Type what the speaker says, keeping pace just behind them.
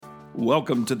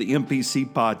Welcome to the MPC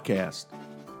Podcast.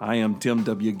 I am Tim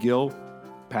W. Gill,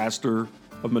 pastor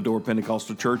of Medora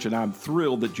Pentecostal Church, and I'm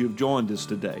thrilled that you've joined us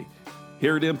today.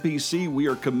 Here at MPC, we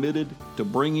are committed to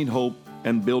bringing hope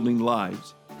and building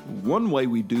lives. One way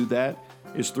we do that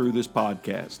is through this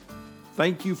podcast.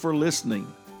 Thank you for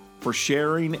listening, for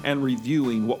sharing and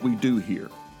reviewing what we do here.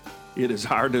 It is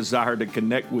our desire to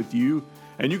connect with you,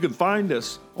 and you can find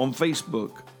us on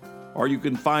Facebook, or you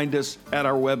can find us at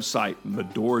our website,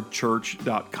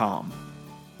 medorachurch.com.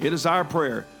 It is our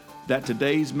prayer that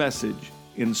today's message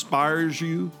inspires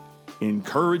you,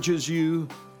 encourages you,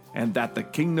 and that the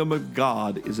kingdom of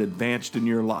God is advanced in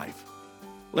your life.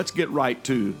 Let's get right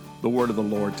to the word of the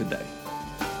Lord today.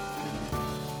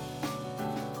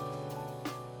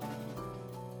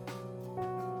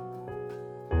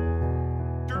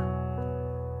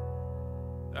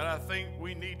 That I think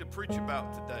we need to preach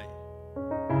about today.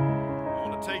 I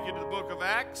want to take you to the book of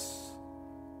Acts,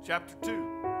 chapter 2.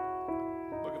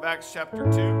 Book of Acts, chapter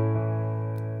 2.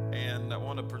 And I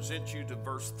want to present you to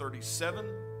verse 37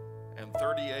 and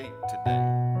 38 today.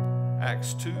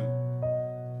 Acts 2,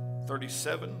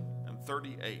 37 and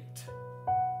 38.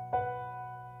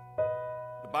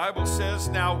 The Bible says,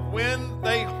 "Now when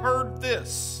they heard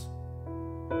this,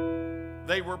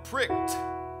 they were pricked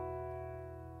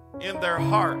in their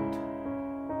heart,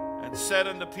 and said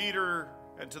unto Peter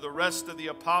and to the rest of the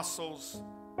apostles,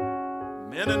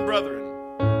 Men and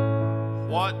brethren,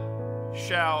 what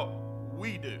shall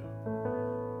we do?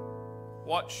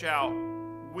 What shall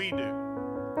we do?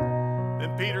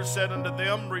 Then Peter said unto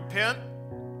them, Repent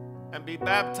and be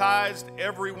baptized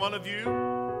every one of you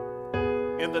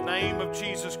in the name of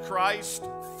Jesus Christ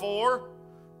for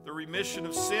the remission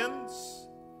of sins.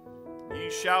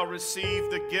 Ye shall receive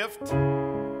the gift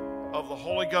of the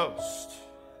Holy Ghost."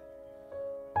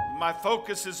 My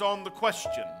focus is on the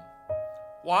question,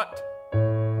 what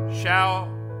shall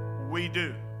we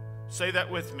do? Say that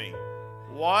with me.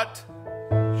 What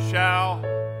shall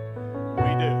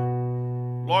we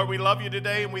do? Lord, we love you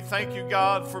today, and we thank you,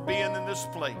 God, for being in this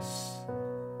place.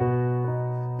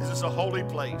 This is a holy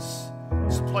place.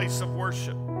 It's a place of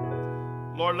worship.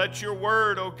 Lord, let your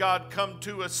word, oh God, come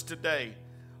to us today.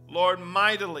 Lord,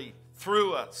 mightily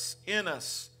through us, in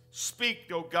us.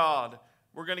 Speak, oh God.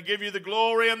 We're going to give you the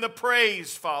glory and the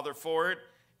praise, Father, for it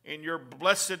in your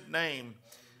blessed name.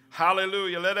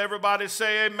 Hallelujah. Let everybody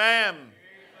say amen. Amen.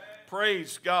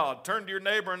 Praise God. Turn to your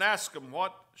neighbor and ask him,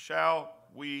 what shall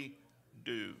we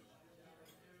do?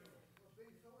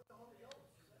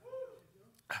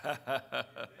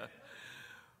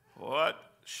 What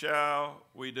shall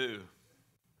we do?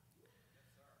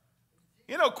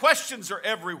 You know, questions are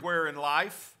everywhere in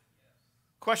life.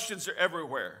 Questions are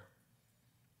everywhere.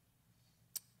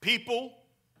 People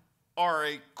are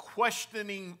a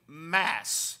questioning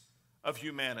mass of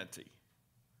humanity.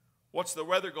 What's the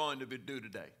weather going to do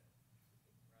today?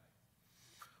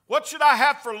 What should I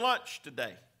have for lunch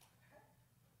today?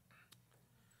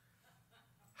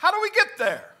 How do we get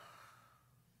there?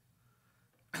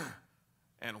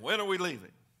 And when are we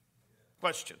leaving?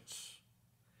 Questions.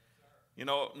 You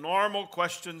know, normal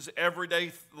questions,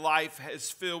 everyday life is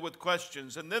filled with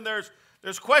questions. And then there's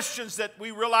questions that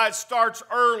we realize starts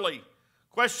early.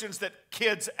 Questions that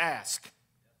kids ask.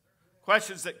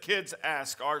 Questions that kids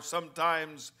ask are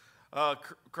sometimes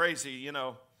crazy, you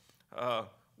know.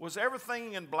 Was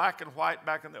everything in black and white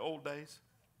back in the old days?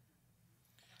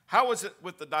 How was it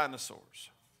with the dinosaurs?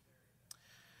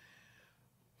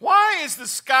 Why is the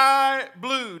sky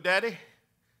blue, Daddy,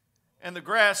 and the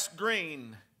grass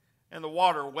green, and the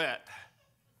water wet?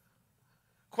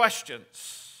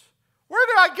 Questions. Where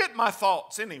do I get my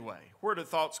thoughts anyway? Where do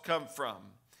thoughts come from?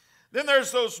 Then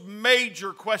there's those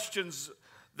major questions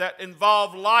that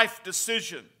involve life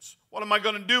decisions. What am I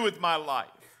going to do with my life?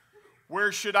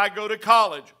 Where should I go to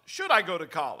college? Should I go to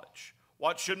college?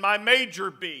 What should my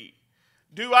major be?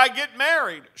 Do I get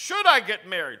married? Should I get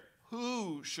married?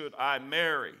 Who should I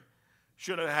marry?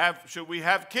 Should we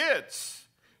have kids?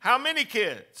 How many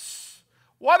kids?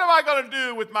 What am I going to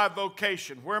do with my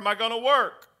vocation? Where am I going to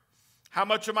work? How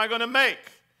much am I going to make?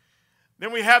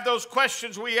 Then we have those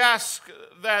questions we ask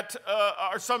that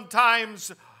are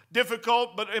sometimes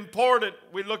difficult but important.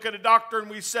 We look at a doctor and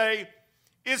we say,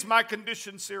 is my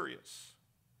condition serious?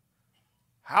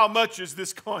 How much is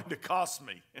this going to cost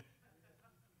me?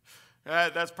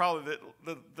 That's probably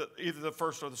either the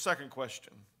first or the second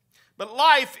question. But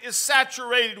life is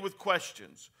saturated with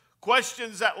questions.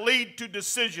 Questions that lead to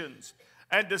decisions,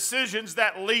 and decisions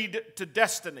that lead to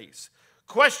destinies.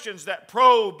 Questions that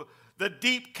probe the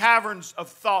deep caverns of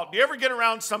thought. Do you ever get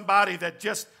around somebody that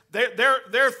just,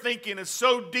 their thinking is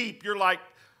so deep, you're like,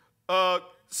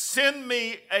 send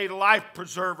me a life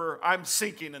preserver. I'm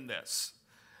sinking in this.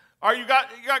 Or you got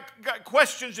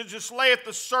questions that just lay at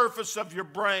the surface of your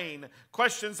brain,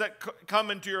 questions that come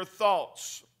into your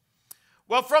thoughts.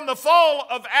 Well, from the fall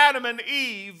of Adam and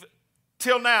Eve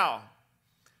till now,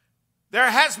 there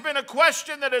has been a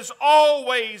question that has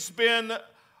always been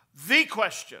the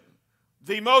question,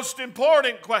 the most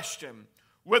important question,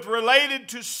 with related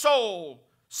to soul,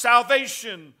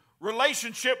 salvation,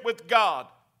 relationship with God.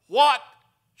 What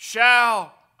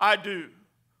shall I do?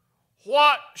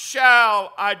 What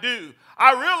shall I do?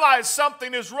 I realize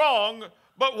something is wrong,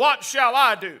 but what shall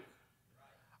I do?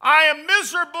 I am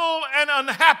miserable and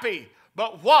unhappy,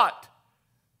 but what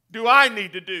do I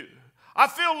need to do? I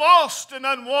feel lost and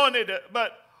unwanted,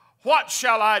 but what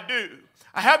shall I do?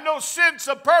 I have no sense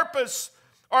of purpose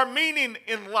or meaning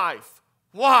in life.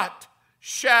 What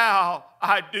shall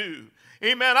I do?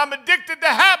 Amen. I'm addicted to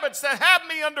habits that have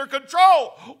me under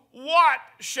control. What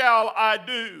shall I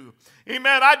do?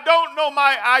 Amen. I don't know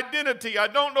my identity. I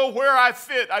don't know where I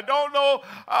fit. I don't know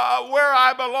where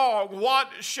I belong. What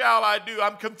shall I do?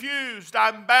 I'm confused.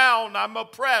 I'm bound. I'm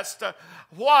oppressed.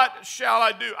 What shall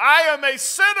I do? I am a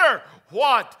sinner.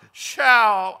 What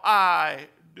shall I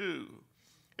do?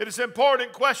 It is an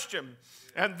important question.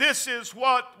 And this is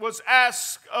what was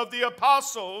asked of the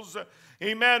apostles.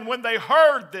 Amen. When they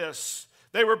heard this,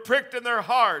 they were pricked in their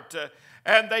heart.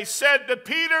 And they said to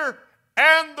Peter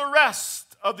and the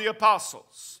rest of the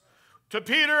apostles. To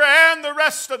Peter and the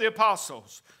rest of the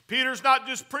apostles. Peter's not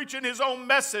just preaching his own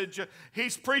message.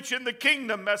 He's preaching the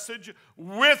kingdom message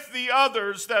with the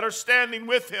others that are standing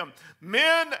with him.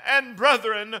 Men and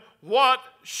brethren, what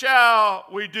shall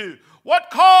we do? What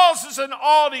causes an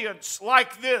audience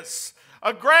like this?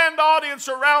 A grand audience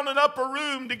around an upper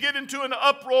room to get into an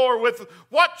uproar with,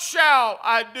 what shall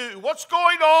I do? What's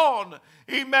going on?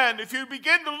 Amen. If you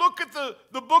begin to look at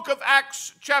the book of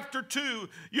Acts chapter 2,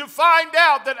 you find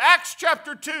out that Acts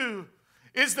chapter 2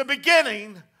 is the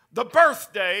beginning, the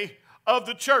birthday of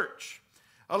the church.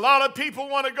 A lot of people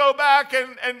want to go back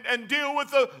and deal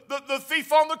with the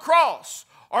thief on the cross,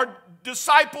 or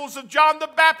disciples of John the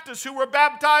Baptist who were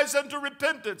baptized unto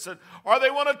repentance, or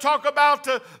they want to talk about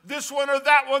this one or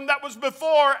that one that was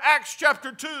before Acts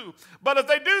chapter 2. But if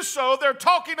they do so, they're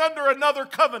talking under another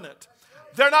covenant.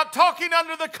 They're not talking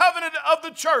under the covenant of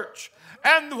the church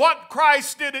and what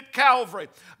Christ did at Calvary.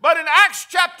 But in Acts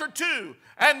chapter 2,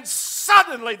 and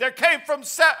suddenly there came from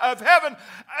heaven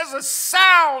as a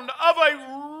sound of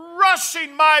a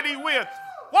rushing mighty wind.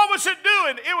 What was it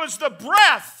doing? It was the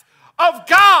breath of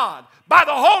God by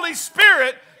the Holy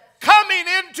Spirit coming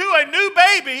into a new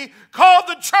baby called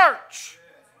the church.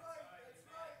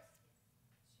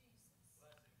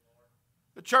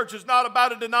 The church is not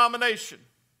about a denomination.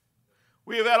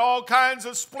 We have had all kinds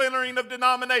of splintering of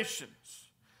denominations.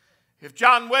 If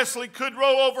John Wesley could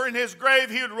roll over in his grave,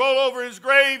 he would roll over his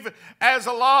grave as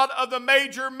a lot of the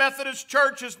major Methodist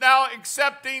churches now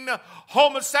accepting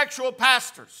homosexual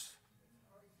pastors.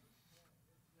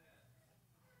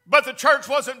 But the church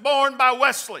wasn't born by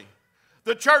Wesley.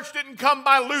 The church didn't come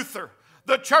by Luther.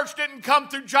 The church didn't come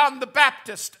through John the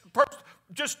Baptist.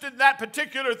 Just in that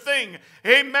particular thing.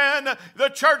 Amen. The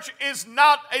church is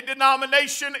not a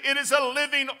denomination. It is a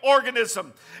living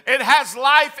organism. It has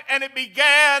life, and it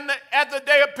began at the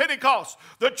day of Pentecost.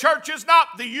 The church is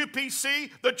not the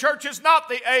UPC. The church is not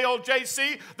the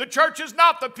ALJC. The church is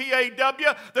not the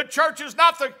PAW. The church is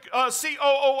not the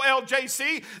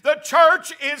COOLJC. The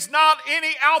church is not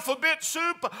any alphabet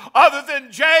soup other than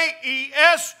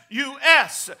JESUS.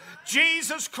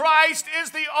 Jesus Christ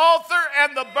is the author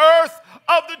and the birth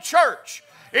of the church.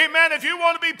 Amen. If you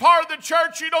want to be part of the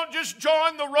church, you don't just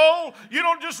join the roll. You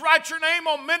don't just write your name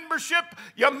on membership.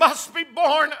 You must be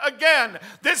born again.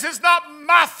 This is not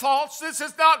my thoughts. This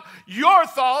is not your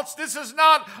thoughts. This is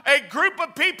not a group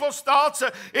of people's thoughts.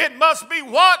 It must be,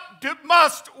 what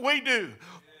must we do?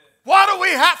 What do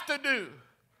we have to do?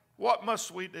 What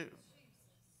must we do?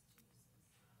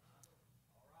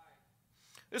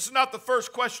 This is not the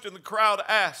first question the crowd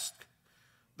asked.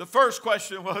 The first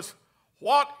question was,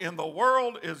 what in the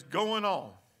world is going on?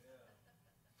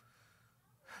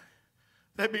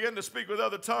 They began to speak with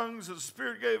other tongues as the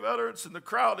Spirit gave utterance, and the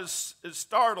crowd is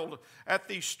startled at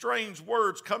these strange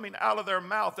words coming out of their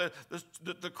mouth.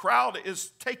 The crowd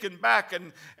is taken back,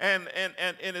 and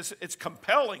it's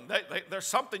compelling. There's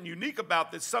something unique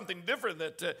about this, something different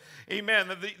that,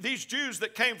 amen. These Jews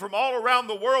that came from all around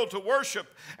the world to worship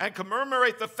and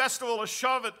commemorate the festival of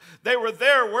Shavuot, they were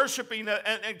there worshiping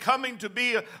and coming to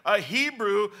be a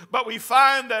Hebrew, but we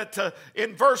find that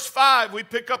in verse 5, we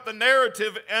pick up the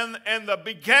narrative, and the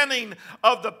beginning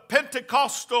of the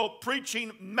Pentecostal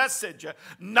preaching message.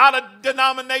 Not a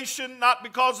denomination, not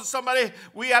because of somebody,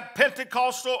 we have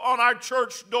Pentecostal on our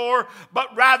church door,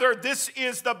 but rather this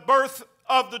is the birth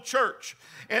of the church.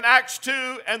 In Acts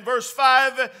 2 and verse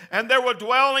 5, and there were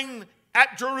dwelling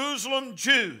at Jerusalem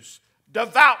Jews,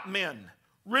 devout men,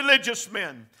 religious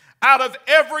men, out of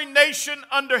every nation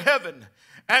under heaven.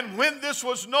 And when this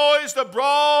was noised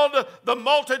abroad, the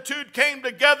multitude came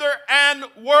together and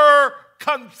were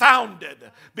confounded,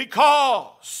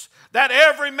 because that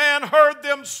every man heard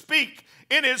them speak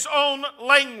in his own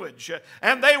language.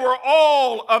 And they were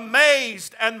all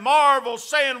amazed and marveled,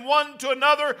 saying one to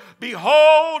another,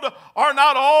 Behold, are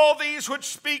not all these which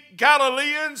speak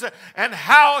Galileans? And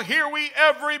how hear we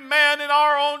every man in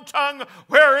our own tongue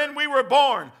wherein we were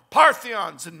born?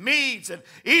 Parthians and Medes and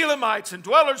Elamites and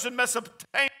dwellers in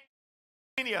Mesopotamia,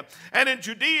 and in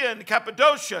Judea and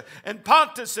Cappadocia and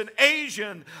Pontus and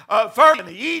Asia and Phrygia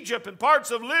and Egypt and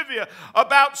parts of Libya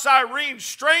about Cyrene,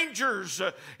 strangers,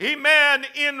 amen,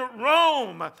 in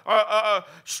Rome,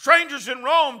 strangers in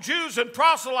Rome, Jews and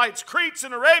proselytes, Cretes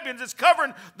and Arabians. It's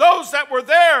covering those that were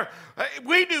there.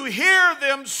 We do hear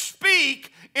them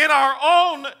speak in our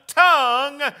own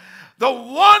tongue the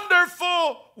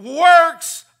wonderful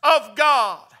works of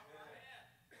God.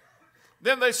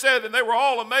 Then they said, and they were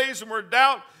all amazed and were in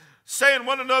doubt, saying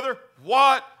one another,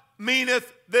 What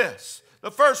meaneth this?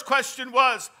 The first question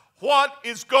was, what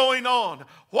is going on?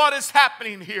 What is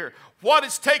happening here? What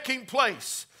is taking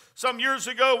place? Some years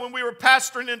ago when we were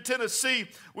pastoring in Tennessee,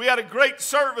 we had a great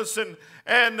service,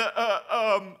 and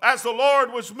as the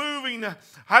Lord was moving,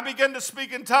 I began to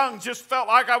speak in tongues. Just felt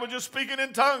like I was just speaking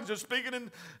in tongues, just speaking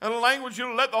in a language.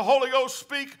 Let the Holy Ghost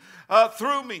speak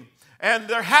through me. And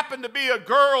there happened to be a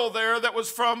girl there that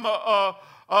was from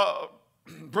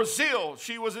Brazil.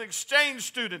 She was an exchange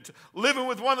student living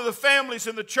with one of the families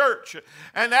in the church.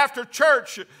 And after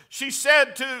church, she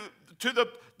said to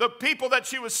the people that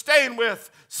she was staying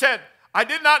with, said, I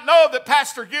did not know that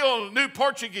Pastor Gill knew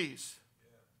Portuguese.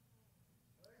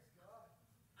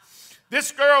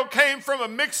 This girl came from a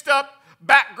mixed up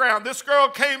background. This girl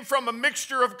came from a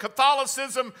mixture of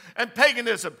Catholicism and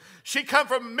paganism. She come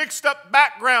from a mixed up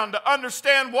background to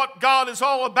understand what God is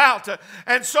all about.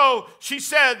 And so she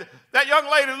said, that young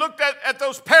lady looked at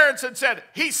those parents and said,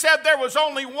 He said there was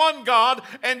only one God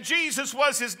and Jesus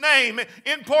was His name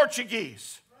in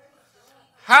Portuguese.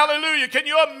 Hallelujah. Can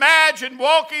you imagine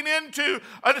walking into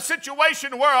a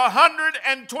situation where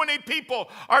 120 people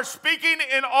are speaking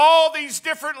in all these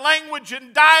different languages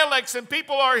and dialects, and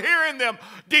people are hearing them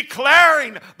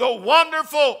declaring the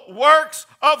wonderful works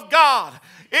of God?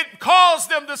 It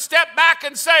caused them to step back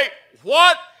and say,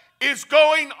 what is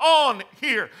going on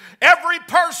here? Every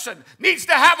person needs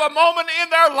to have a moment in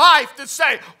their life to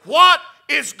say, what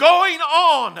is going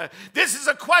on? This is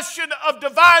a question of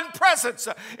divine presence.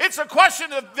 It's a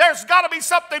question of there's got to be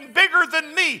something bigger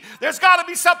than me. There's got to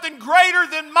be something greater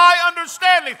than my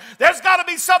understanding. There's got to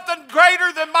be something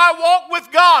greater than my walk with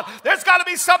God. There's got to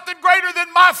be something greater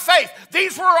than my faith.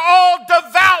 These were all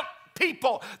devout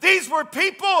people. These were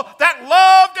people that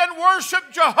loved and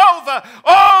worshiped Jehovah.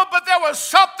 Oh, but there was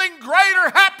something greater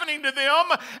happening to them,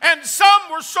 and some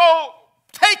were so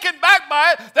taken back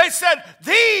by it, they said,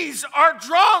 these are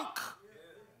drunk.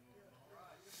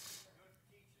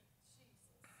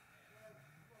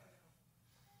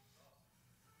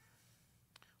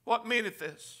 What meaneth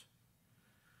this?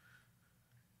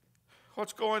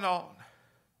 What's going on?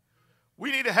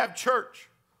 We need to have church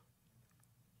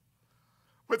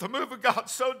with a move of God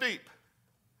so deep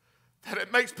that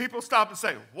it makes people stop and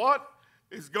say, what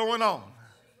is going on?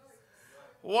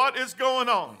 What is going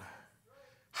on?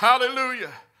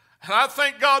 Hallelujah. And I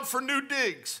thank God for New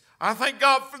Digs. I thank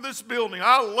God for this building.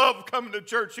 I love coming to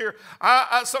church here.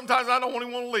 Sometimes I don't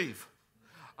even want to leave.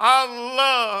 I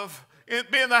love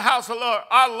it being the house of Lord.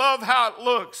 I love how it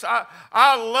looks.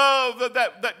 I love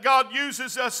that God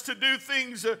uses us to do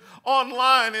things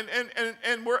online,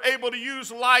 and we're able to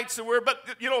use lights. But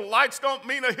lights don't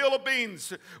mean a hill of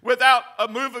beans without a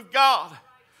move of God.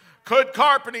 Good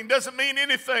carpeting doesn't mean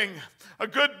anything. A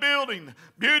good building,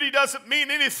 beauty doesn't mean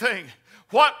anything.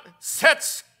 What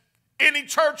sets any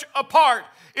church apart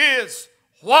is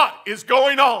what is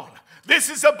going on.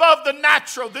 This is above the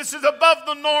natural. This is above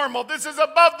the normal. This is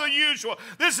above the usual.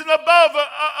 This is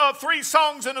above 3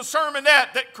 songs and a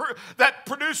sermonette that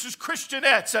produces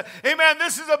Christianettes. Amen.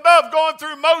 This is above going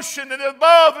through motion and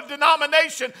above a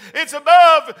denomination. It's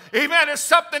above, amen, it's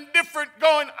something different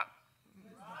going on.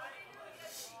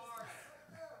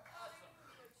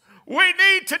 We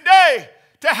need today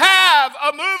to have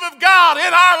a move of God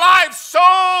in our lives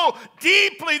so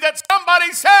deeply that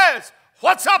somebody says,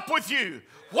 What's up with you?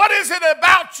 What is it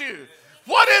about you?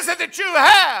 What is it that you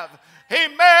have?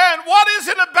 Amen. What is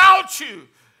it about you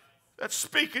that's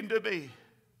speaking to me?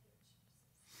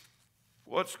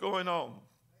 What's going on?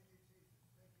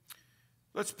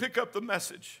 Let's pick up the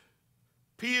message.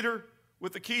 Peter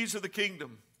with the keys of the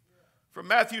kingdom. From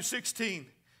Matthew 16,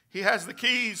 he has the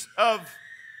keys of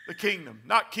the kingdom.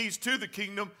 Not keys to the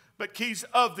kingdom, but keys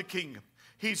of the kingdom.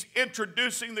 He's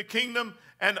introducing the kingdom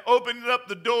and opening up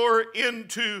the door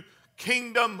into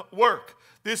kingdom work.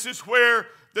 This is where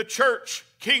the church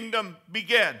kingdom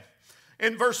began.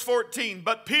 In verse 14,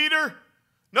 but Peter,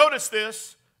 notice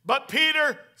this, but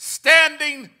Peter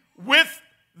standing with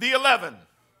the 11.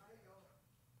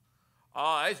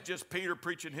 It's just Peter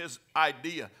preaching his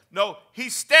idea. No,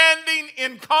 he's standing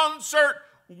in concert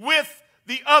with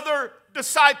the other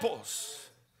disciples.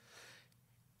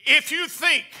 If you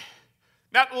think,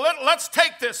 now let's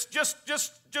take this, just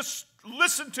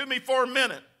listen to me for a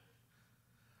minute.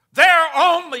 There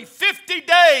are only 50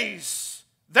 days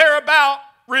thereabout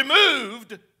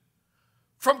removed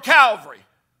from Calvary.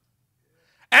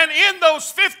 And in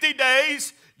those 50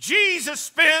 days, Jesus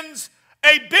spends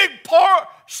a big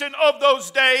portion of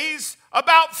those days,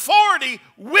 about 40,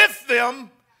 with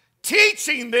them,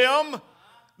 teaching them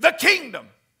the kingdom.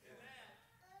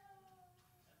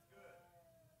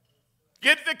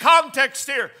 Get the context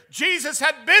here. Jesus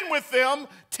had been with them,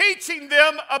 teaching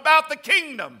them about the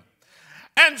kingdom.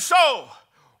 And so,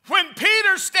 when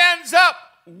Peter stands up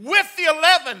with the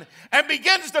 11 and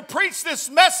begins to preach this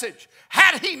message,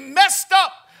 had he messed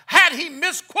up, had he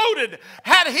misquoted,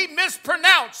 had he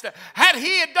mispronounced, had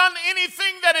he done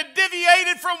anything that had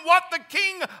deviated from what the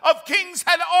King of Kings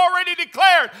had already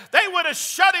declared, they would have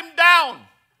shut him down.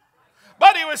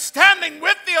 But he was standing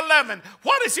with the 11.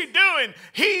 What is he doing?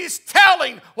 He's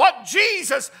telling what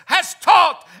Jesus has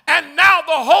taught, and now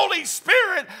the Holy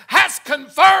Spirit has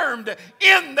confirmed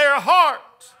in their heart.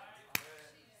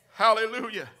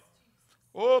 Hallelujah.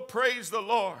 Oh, praise the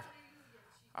Lord.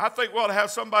 I think we ought to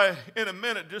have somebody in a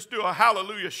minute just do a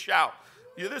hallelujah shout.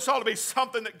 Yeah, this ought to be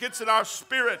something that gets in our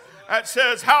spirit that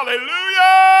says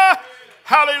hallelujah,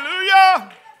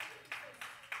 hallelujah.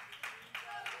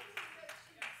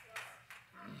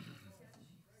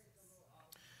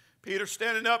 Peter,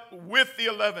 standing up with the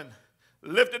 11,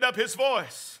 lifted up his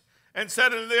voice and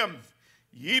said unto them,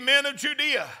 Ye men of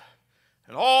Judea,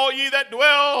 and all ye that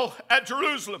dwell at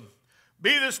Jerusalem,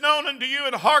 be this known unto you,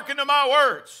 and hearken to my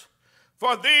words.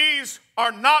 For these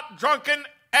are not drunken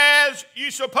as ye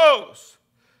suppose,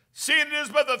 seeing it is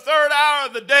but the third hour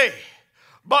of the day.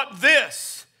 But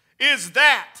this is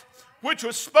that which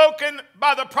was spoken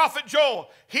by the prophet Joel.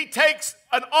 He takes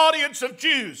an audience of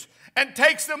Jews and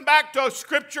takes them back to a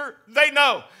scripture they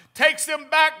know, takes them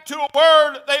back to a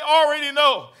word they already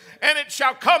know. And it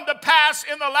shall come to pass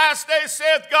in the last days,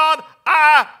 saith God,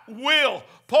 I will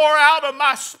pour out of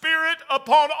my spirit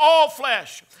upon all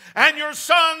flesh, and your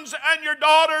sons and your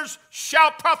daughters shall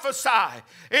prophesy.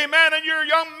 Amen. And your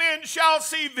young men shall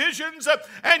see visions,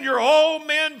 and your old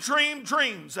men dream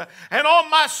dreams. And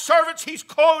on my servants, he's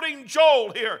quoting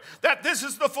Joel here, that this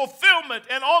is the fulfillment.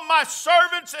 And on my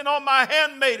servants and on my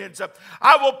handmaidens,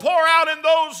 I will pour out in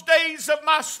those days of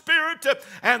my spirit,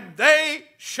 and they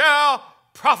shall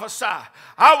prophesy.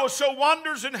 I will show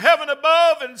wonders in heaven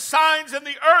above and signs in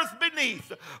the earth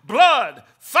beneath, blood,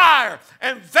 fire,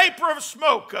 and vapor of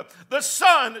smoke. The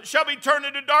sun shall be turned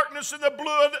into darkness and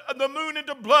the moon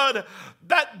into blood,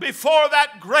 that before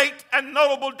that great and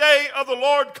notable day of the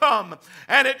Lord come.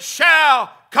 And it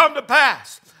shall come to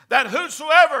pass that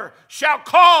whosoever shall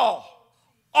call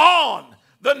on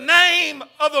the name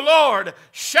of the Lord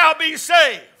shall be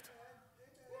saved.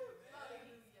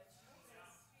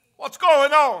 What's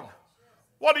going on?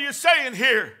 What are you saying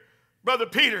here, Brother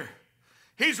Peter?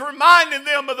 He's reminding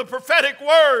them of the prophetic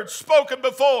words spoken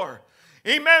before.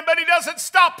 Amen. But he doesn't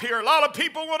stop here. A lot of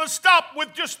people want to stop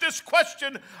with just this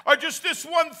question or just this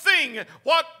one thing.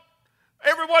 What?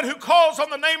 Everyone who calls on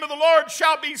the name of the Lord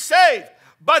shall be saved.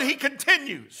 But he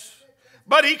continues.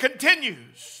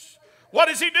 What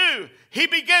does he do? He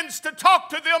begins to talk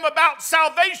to them about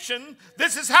salvation.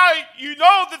 This is how you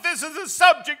know that this is the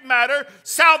subject matter.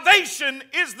 Salvation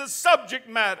is the subject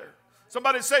matter.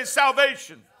 Somebody say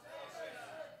salvation.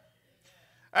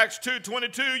 Acts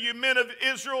 2:22, you men of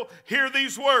Israel, hear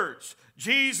these words.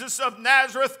 Jesus of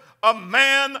Nazareth, a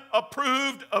man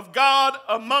approved of God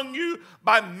among you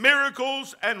by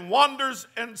miracles and wonders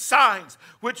and signs,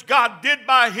 which God did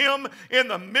by him in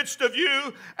the midst of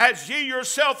you, as ye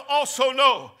yourself also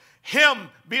know. Him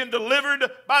being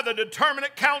delivered by the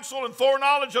determinate counsel and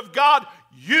foreknowledge of God,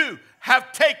 you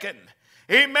have taken.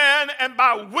 amen, and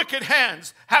by wicked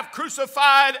hands have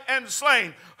crucified and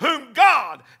slain, whom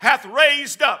God hath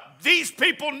raised up. These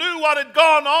people knew what had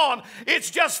gone on. It's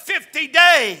just 50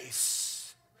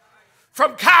 days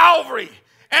from Calvary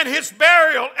and his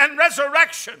burial and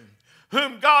resurrection,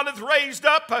 whom God hath raised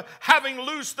up, having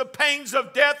loosed the pains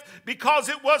of death, because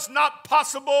it was not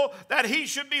possible that he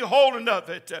should be holden of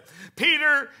it.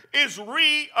 Peter is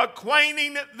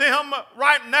reacquainting them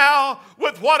right now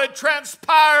with what had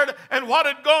transpired and what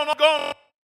had gone on.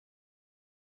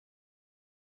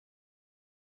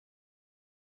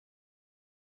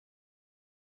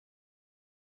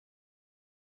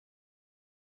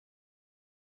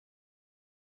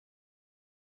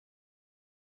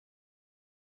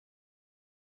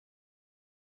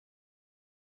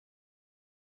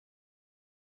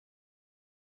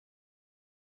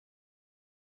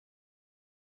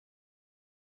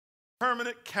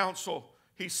 Permanent counsel,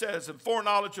 he says, and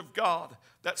foreknowledge of God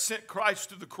that sent Christ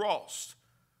to the cross.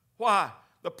 Why?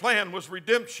 The plan was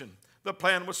redemption. The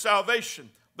plan was salvation.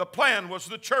 The plan was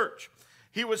the church.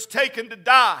 He was taken to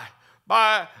die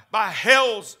by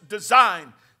hell's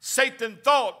design. Satan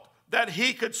thought that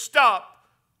he could stop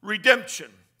redemption.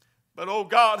 But oh,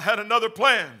 God had another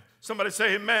plan. Somebody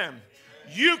say amen.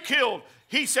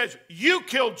 He says, you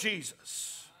killed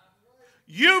Jesus.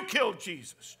 You killed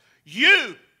Jesus.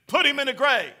 You put him in a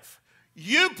grave.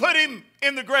 You put him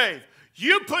in the grave.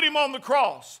 You put him on the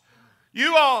cross.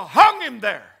 You all hung him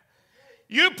there.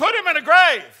 You put him in a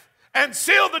grave and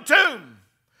sealed the tomb.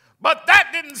 But that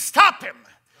didn't stop him.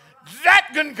 That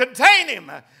didn't contain him.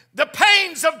 The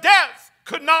pains of death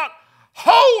could not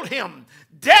hold him.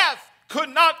 Death could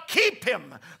not keep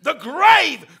him. The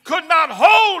grave could not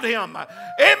hold him.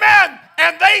 Amen.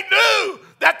 And they knew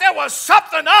that there was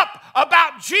something up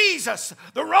about Jesus.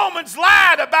 The Romans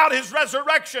lied about his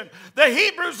resurrection. The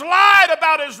Hebrews lied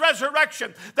about his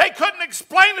resurrection. They couldn't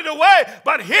explain it away.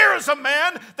 But here is a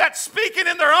man that's speaking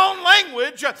in their own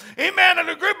language. Amen. And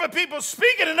a group of people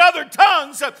speaking in other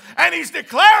tongues. And he's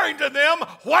declaring to them,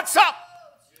 what's up?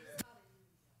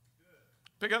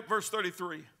 Pick up verse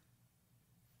 33.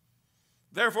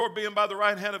 Therefore, being by the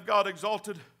right hand of God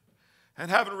exalted, and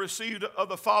having received of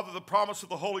the Father the promise of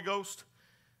the Holy Ghost,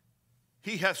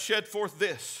 he hath shed forth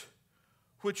this,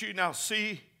 which ye now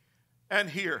see and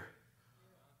hear.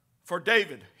 For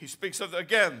David, he speaks of,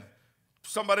 again,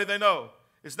 somebody they know,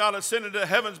 is not ascended to the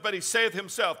heavens, but he saith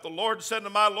himself, the Lord said to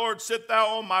my Lord, sit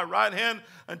thou on my right hand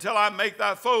until I make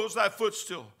thy foes thy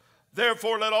footstool.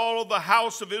 Therefore let all of the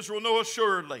house of Israel know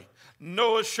assuredly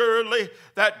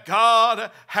that God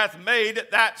hath made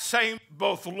that same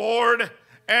both Lord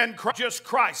and just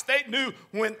Christ. They knew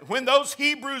when those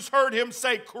Hebrews heard him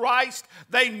say Christ,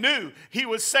 they knew he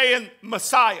was saying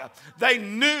Messiah. They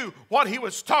knew what he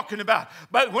was talking about.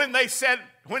 But when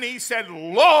he said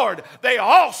Lord, they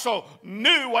also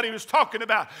knew what he was talking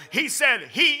about. He said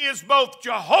he is both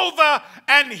Jehovah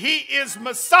and he is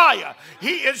Messiah.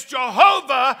 He is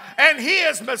Jehovah and he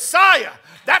is Messiah.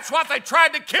 That's what they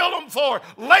tried to kill him for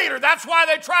later. That's why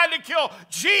they tried to kill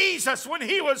Jesus when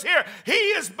he was here. He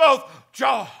is both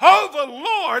Jehovah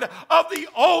Lord of the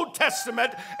Old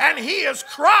Testament and he is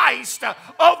Christ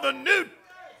of the New.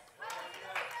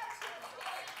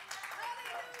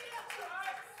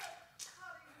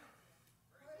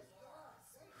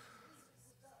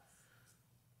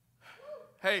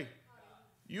 Hey,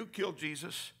 you killed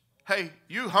Jesus. Hey,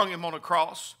 you hung him on a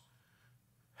cross.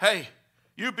 Hey,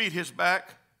 you beat his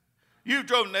back. You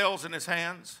drove nails in his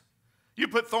hands. You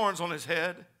put thorns on his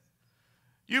head.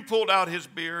 You pulled out his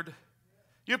beard.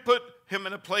 You put him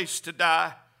in a place to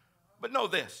die. But know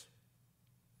this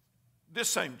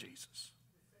same Jesus,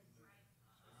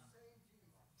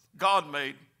 God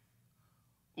made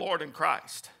Lord and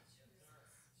Christ.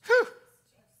 Whew.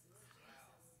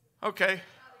 Okay.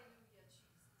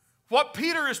 What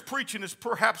Peter is preaching is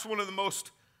perhaps one of the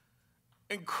most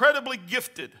incredibly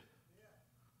gifted,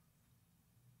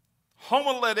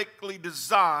 homiletically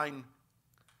designed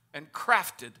and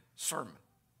crafted sermon.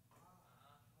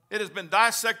 It has been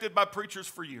dissected by preachers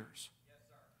for years.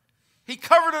 He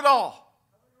covered it all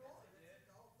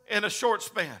in a short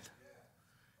span.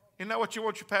 Isn't that what you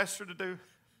want your pastor to do?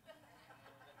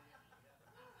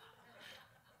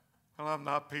 Well, I'm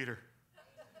not Peter.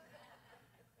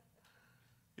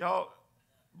 Y'all,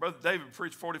 Brother David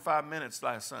preached 45 minutes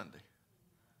last Sunday.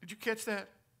 Did you catch that?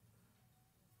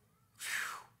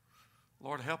 Whew.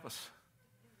 Lord help us.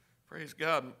 Praise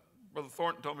God. Brother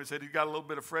Thornton told me, he said he's got a little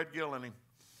bit of Fred Gill in him.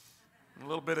 And a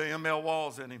little bit of M.L.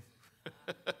 Walls in him.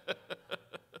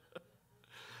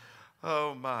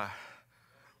 Oh my.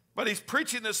 But he's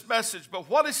preaching this message, but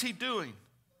what is he doing?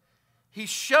 He's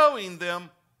showing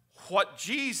them what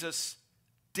Jesus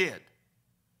did.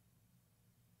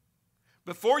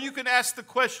 Before you can ask the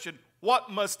question, what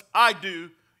must I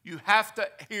do? You have to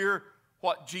hear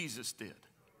what Jesus did.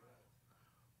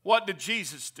 What did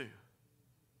Jesus do?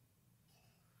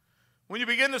 When you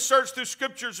begin to search through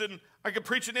scriptures, and I could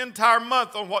preach an entire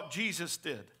month on what Jesus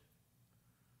did.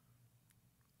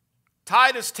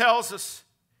 Titus tells us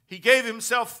he gave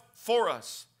himself for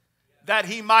us that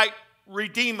he might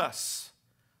redeem us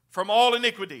from all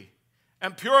iniquity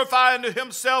and purify unto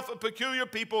himself a peculiar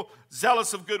people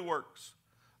zealous of good works.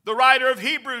 The writer of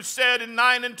Hebrews said in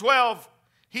 9 and 12,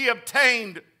 he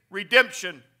obtained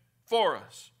redemption for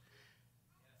us.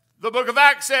 The book of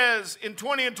Acts says in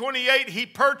 20 and 28, he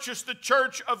purchased the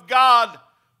church of God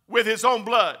with his own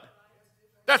blood.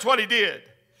 That's what he did.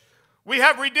 We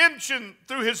have redemption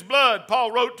through his blood,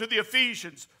 Paul wrote to the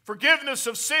Ephesians, forgiveness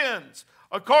of sins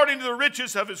according to the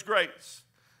riches of his grace.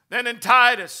 Then in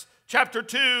Titus chapter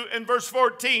 2 and verse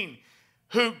 14,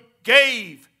 who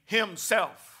gave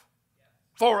himself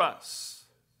for us.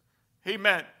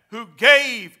 Amen. Who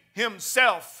gave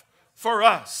himself for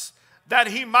us, that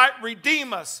he might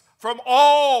redeem us from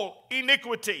all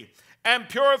iniquity and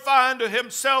purify unto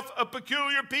himself a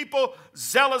peculiar people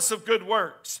zealous of good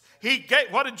works.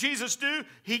 What did Jesus do?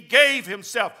 He gave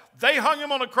himself. They hung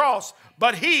him on a cross,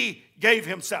 but he gave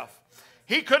himself.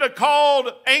 He could have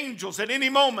called angels at any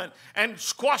moment and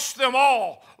squashed them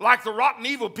all like the rotten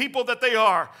evil people that they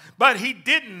are. But he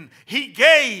didn't. He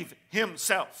gave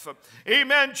himself.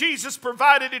 Amen. Jesus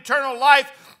provided eternal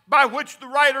life, by which the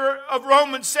writer of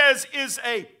Romans says is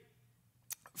a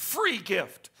free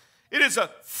gift. It is a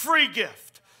free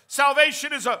gift.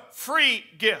 Salvation is a free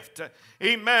gift.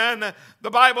 Amen. The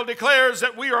Bible declares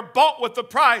that we are bought with the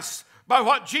price by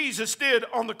what Jesus did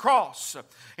on the cross.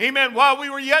 Amen. While we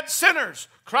were yet sinners,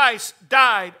 Christ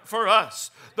died for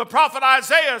us. The prophet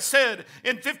Isaiah said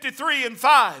in 53 and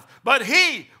 5, but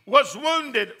he was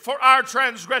wounded for our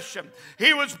transgression.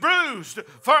 He was bruised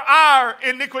for our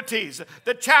iniquities.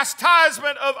 The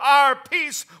chastisement of our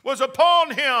peace was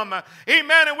upon him.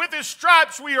 Amen. And with his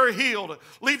stripes we are healed.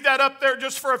 Leave that up there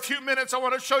just for a few minutes. I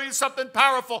want to show you something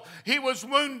powerful. He was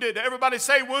wounded. Everybody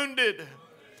say wounded.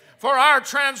 For our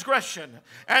transgression,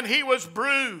 and he was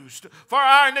bruised for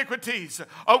our iniquities.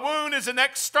 A wound is an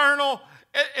external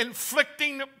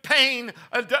inflicting pain,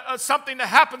 something that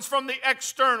happens from the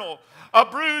external. A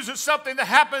bruise is something that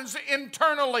happens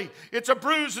internally. It's a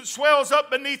bruise that swells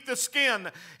up beneath the skin.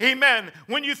 Amen.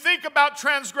 When you think about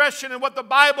transgression and what the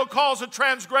Bible calls a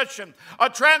transgression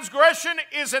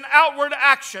is an outward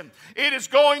action. It is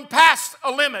going past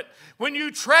a limit. When you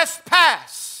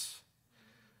trespass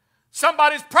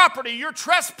somebody's property, you're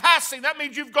trespassing. That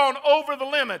means you've gone over the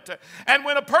limit. And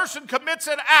when a person commits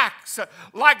an act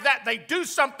like that, they do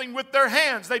something with their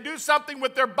hands, they do something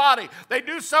with their body, they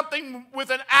do something with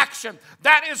an action.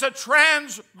 That is a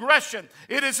transgression.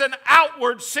 It is an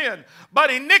outward sin.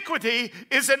 But iniquity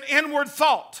is an inward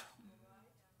thought.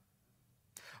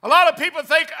 A lot of people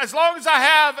think as long as I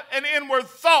have an inward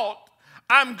thought,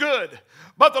 I'm good.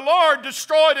 But the Lord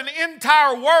destroyed an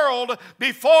entire world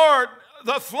before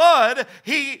the flood.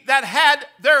 He that had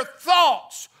their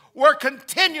thoughts were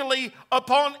continually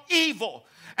upon evil.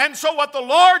 And so what the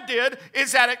Lord did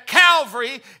is that at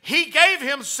Calvary, he gave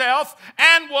himself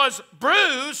and was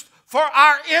bruised for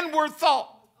our inward thought.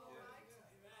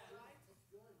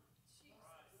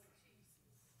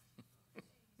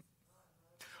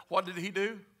 What did he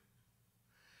do?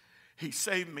 He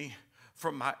saved me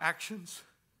from my actions,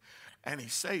 and he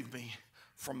saved me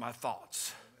from my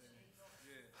thoughts.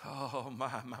 Oh, my.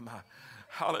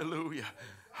 Hallelujah.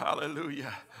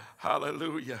 Hallelujah.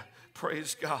 Hallelujah.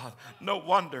 Praise God. No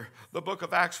wonder the book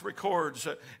of Acts records,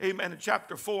 amen, in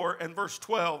chapter 4 and verse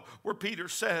 12, where Peter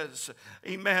says,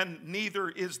 amen, neither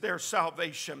is there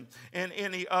salvation in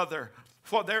any other.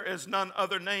 For there is none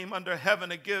other name under heaven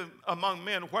to give among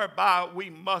men whereby we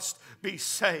must be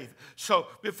saved. So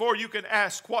before you can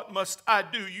ask, what must I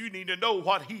do? You need to know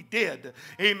what he did.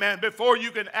 Amen. Before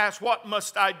you can ask, what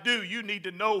must I do? You need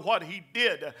to know what he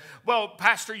did. Well,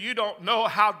 Pastor, you don't know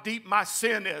how deep my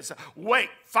sin is. Wait.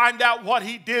 Find out what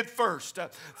he did first.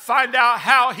 Find out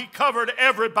how he covered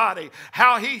everybody.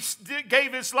 How he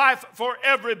gave his life for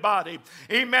everybody.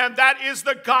 Amen. That is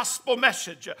the gospel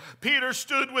message. Peter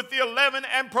stood with the 11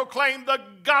 and proclaimed the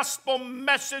gospel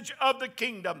message of the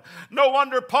kingdom. No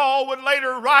wonder Paul would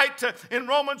later write in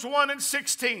Romans 1 and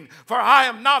 16, for I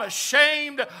am not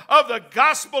ashamed of the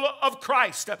gospel of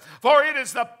Christ, for it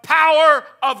is the power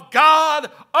of God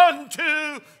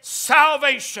unto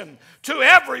salvation to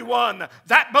everyone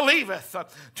that that believeth.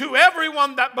 To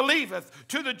everyone that believeth,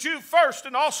 to the Jew first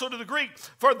and also to the Greek.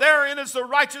 For therein is the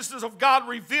righteousness of God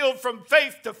revealed from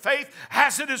faith to faith,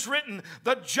 as it is written,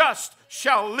 the just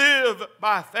shall live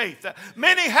by faith.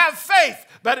 Many have faith,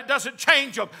 but it doesn't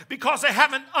change them because they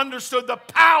haven't understood the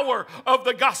power of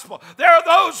the gospel. There are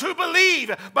those who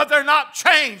believe, but they're not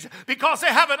changed because they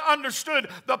haven't understood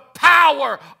the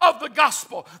power of the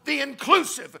gospel, the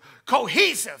inclusive,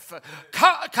 cohesive,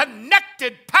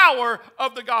 connected power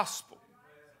of the gospel.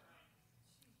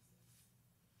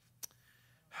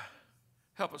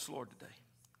 Help us, Lord, today.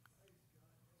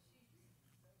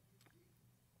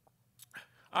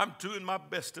 I'm doing my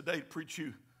best today to preach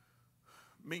you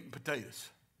meat and potatoes.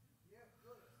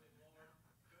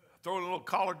 Throw in a little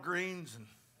collard greens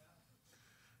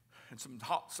and some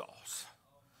hot sauce.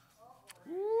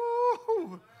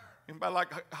 Woo! Anybody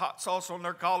like hot sauce on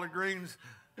their collard greens?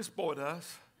 This boy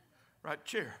does. Right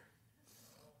chair.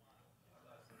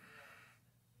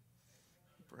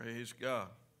 Praise God.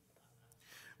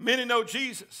 Many know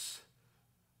Jesus,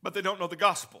 but they don't know the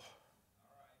gospel.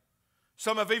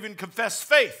 Some have even confessed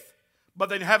faith, but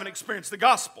they haven't experienced the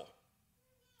gospel.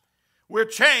 We're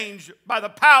changed by the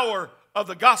power of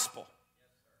the gospel.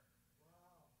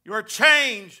 You are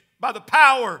changed by the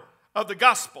power of the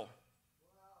gospel.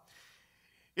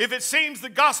 If it seems the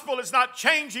gospel is not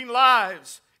changing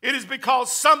lives, it is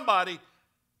because somebody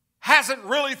hasn't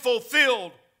really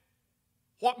fulfilled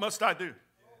what must I do.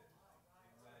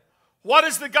 What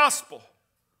is the gospel?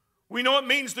 We know it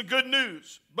means the good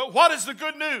news, but what is the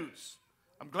good news?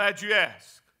 I'm glad you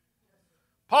asked.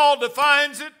 Paul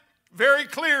defines it very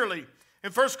clearly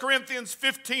in 1 Corinthians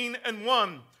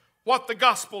 15:1, what the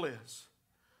gospel is.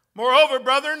 Moreover,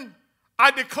 brethren, I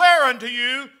declare unto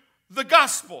you the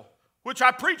gospel, which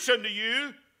I preach unto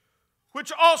you,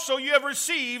 which also ye have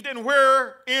received, and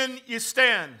wherein ye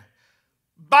stand,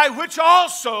 by which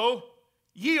also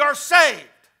ye are saved.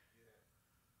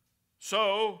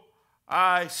 So,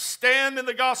 I stand in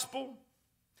the gospel.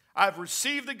 I've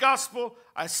received the gospel.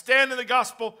 I stand in the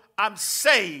gospel. I'm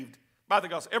saved by the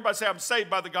gospel. Everybody say, I'm saved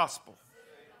by the gospel.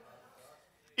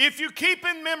 If you keep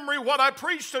in memory what I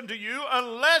preached unto you,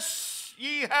 unless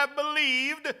ye have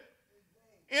believed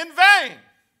in vain.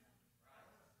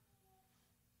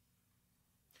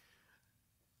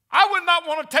 I would not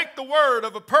want to take the word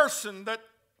of a person that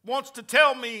wants to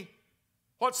tell me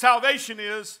what salvation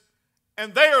is,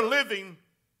 and they are living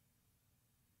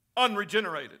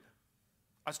unregenerated.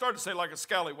 I started to say like a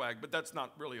scallywag, but that's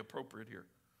not really appropriate here.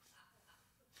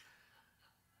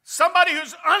 Somebody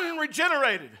who's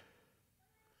unregenerated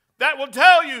that will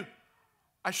tell you,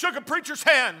 I shook a preacher's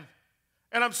hand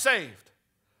and I'm saved.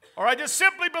 Or I just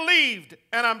simply believed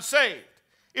and I'm saved.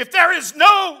 If there is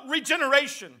no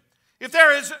regeneration, if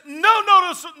there is no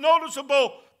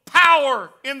noticeable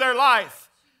power in their life,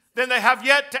 then they have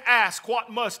yet to ask, what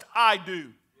must I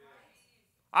do?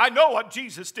 I know what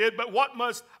Jesus did, but what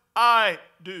must I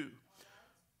do?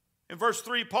 In verse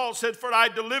 3, Paul said, for I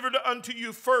delivered unto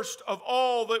you first of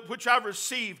all that which I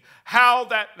received, how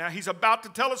that, now he's about to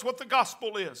tell us what the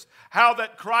gospel is, how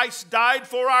that Christ died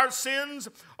for our sins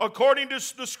according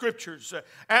to the scriptures,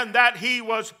 and that he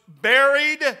was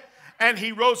buried, and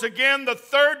he rose again the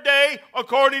third day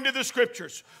according to the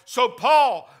scriptures. So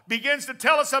Paul begins to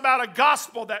tell us about a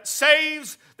gospel that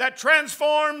saves, that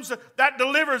transforms, that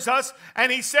delivers us.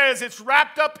 And he says it's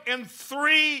wrapped up in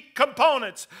three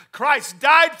components. Christ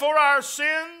died for our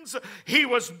sins. He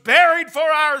was buried for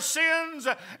our sins.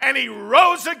 And he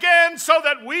rose again so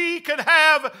that we could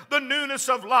have the newness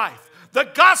of life. The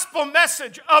gospel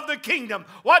message of the kingdom,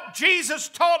 what Jesus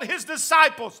taught his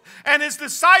disciples, and his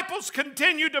disciples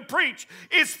continue to preach,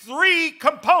 is three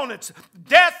components: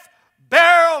 death,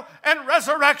 burial, and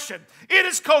resurrection. It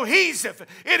is cohesive.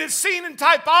 It is seen in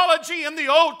typology in the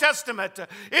Old Testament.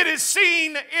 It is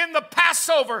seen in the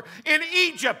Passover in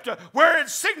Egypt, where it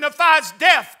signifies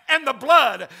death and the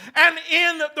blood. And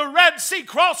in the Red Sea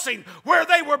crossing, where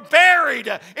they were buried,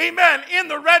 amen, in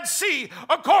the Red Sea,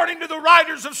 according to the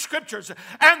writers of Scriptures.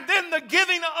 And then the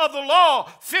giving of the law,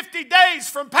 50 days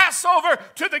from Passover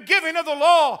to the giving of the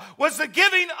law, was the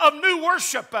giving of new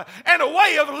worship and a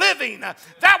way of living.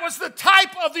 That was the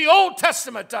type of the Old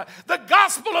Testament. The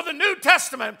gospel of the New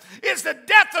Testament is the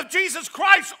death of Jesus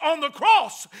Christ on the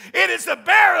cross. It is the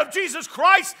burial of Jesus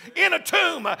Christ in a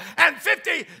tomb. And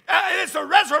it is the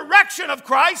resurrection of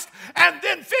Christ. And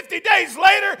then 50 days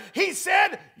later, he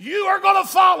said, you are going to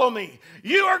follow me.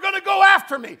 You are going to go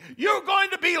after me. You're going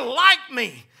to be like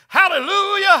me.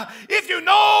 Hallelujah. If you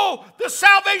know the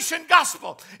salvation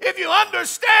gospel, if you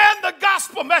understand the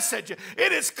gospel message,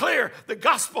 it is clear the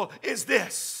gospel is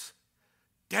this: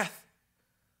 death,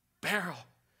 burial,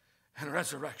 and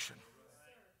resurrection.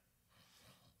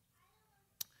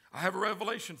 I have a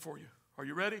revelation for you. Are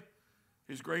you ready?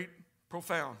 It's great,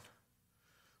 profound.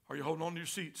 Are you holding on to your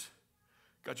seats?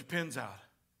 Got your pens out.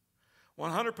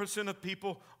 100% of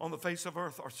people on the face of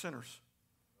earth are sinners.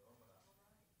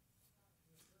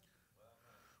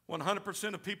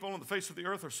 100% of people on the face of the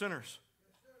earth are sinners.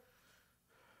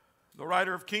 The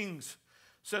writer of Kings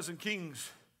says in Kings,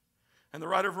 and the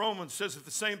writer of Romans says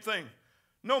the same thing.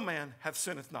 No man hath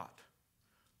sinneth not.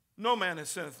 No man hath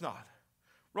sinneth not.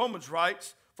 Romans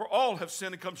writes, for all have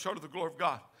sinned and come short of the glory of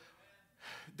God.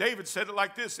 David said it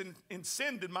like this, in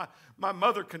sin did my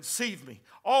mother conceive me.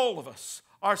 All of us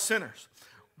are sinners.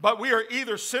 But we are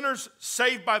either sinners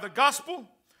saved by the gospel,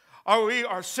 or we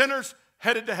are sinners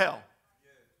headed to hell.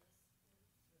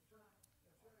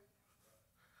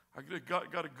 I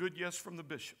got a good yes from the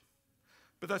bishop.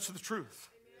 But that's the truth.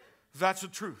 That's the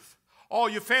truth. All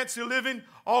your fancy living,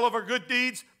 all of our good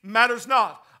deeds matters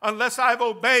not unless I've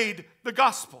obeyed the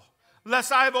gospel.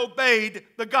 Unless I've obeyed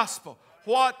the gospel.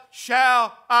 What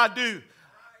shall I do?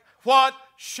 What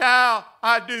shall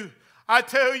I do? I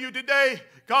tell you today,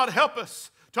 God help us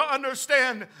to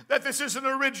understand that this is an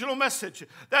original message,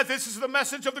 that this is the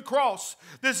message of the cross,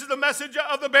 this is the message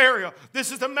of the burial,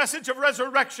 this is the message of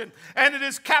resurrection, and it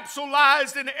is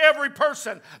capsulized in every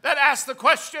person that asks the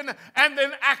question and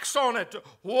then acts on it.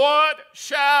 What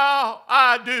shall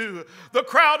I do? The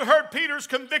crowd heard Peter's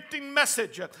convicting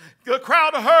message. The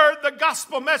crowd heard the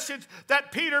gospel message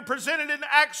that Peter presented in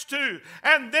Acts 2,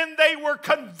 and then they were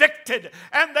convicted,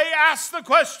 and they asked the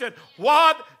question,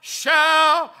 what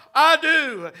shall I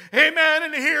do? Amen.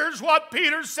 And here's what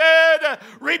Peter said.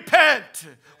 Repent.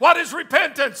 What is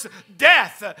repentance?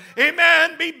 Death.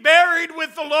 Amen. Be buried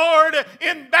with the Lord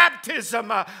in baptism.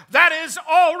 That is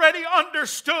already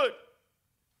understood.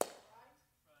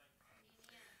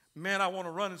 Man, I want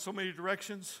to run in so many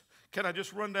directions. Can I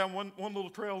just run down one little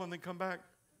trail and then come back?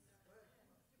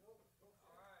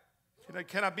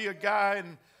 Can I be a guy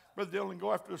and Brother Dylan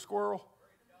go after a squirrel?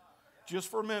 Just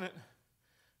for a minute.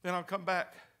 Then I'll come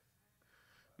back.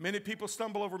 Many people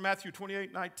stumble over Matthew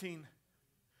 28:19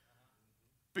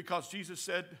 because Jesus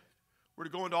said we're to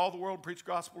go into all the world and preach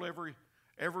the gospel to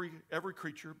every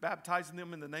creature, baptizing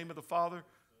them in the name of the Father,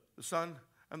 the Son,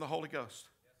 and the Holy Ghost.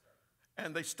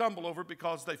 And they stumble over it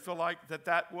because they feel like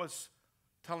that was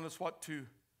telling us what to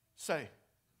say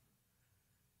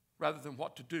rather than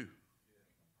what to do.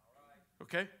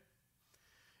 Okay?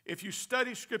 If you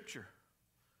study Scripture,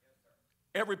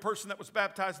 every person that was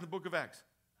baptized in the book of Acts,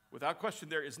 without question,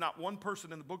 there is not one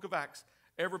person in the book of Acts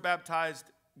ever baptized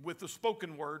with the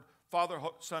spoken word, Father,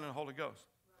 Son, and Holy Ghost.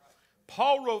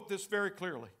 Paul wrote this very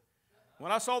clearly.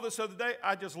 When I saw this the other day,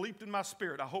 I just leaped in my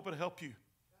spirit. I hope it'll help you.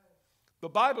 The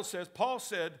Bible says, Paul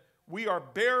said, we are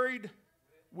buried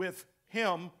with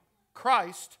him,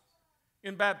 Christ,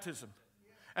 in baptism.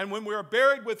 And when we are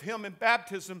buried with him in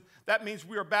baptism, that means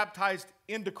we are baptized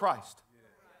into Christ.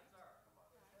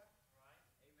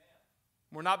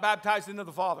 We're not baptized into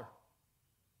the Father.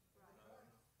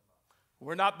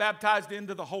 We're not baptized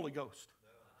into the Holy Ghost.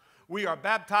 We are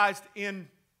baptized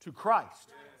into Christ.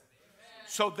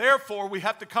 So therefore, we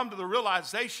have to come to the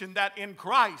realization that in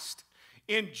Christ,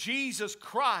 in Jesus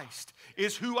Christ,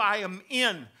 is who I am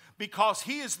in, because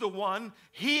He is the one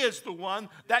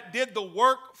that did the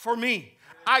work for me.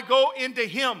 I go into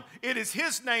Him. It is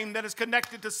His name that is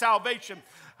connected to salvation.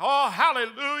 Oh,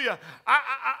 hallelujah.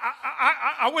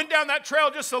 I went down that trail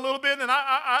just a little bit, and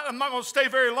I'm not going to stay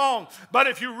very long. But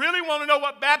if you really want to know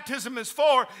what baptism is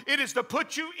for, it is to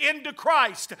put you into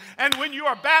Christ. And when you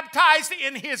are baptized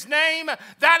in His name,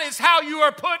 that is how you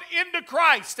are put into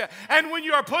Christ. And when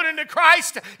you are put into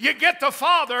Christ, you get the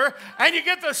Father and you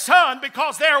get the Son,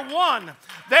 because they are one.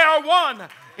 They are one.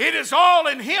 It is all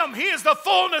in Him. He is the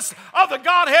fullness of the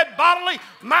Godhead bodily.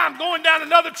 I'm going down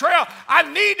another trail. I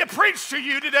need to preach to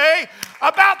you today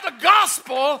about the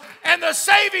gospel and the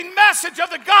saving message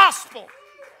of the gospel.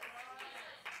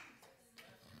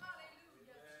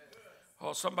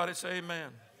 Oh, somebody say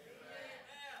amen.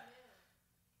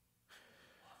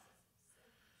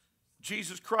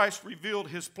 Jesus Christ revealed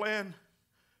His plan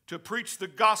to preach the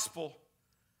gospel,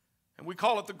 and we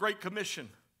call it the Great Commission.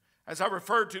 As I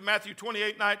referred to, Matthew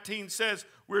 28:19 says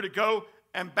we're to go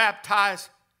and baptize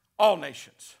all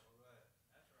nations.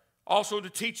 Also to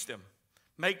teach them,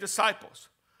 make disciples.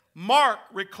 Mark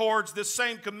records this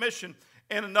same commission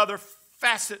in another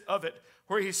facet of it,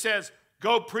 where he says,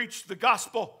 go preach the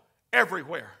gospel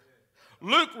everywhere.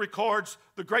 Luke records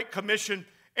the Great Commission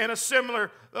in a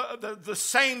similar, the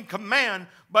same command,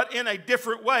 but in a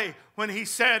different way, when he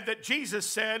said that Jesus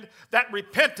said that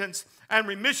repentance and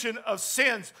remission of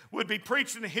sins would be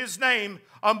preached in his name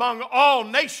among all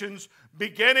nations,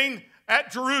 beginning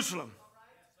at Jerusalem.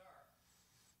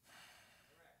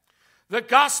 The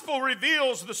gospel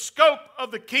reveals the scope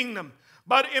of the kingdom,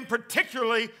 but in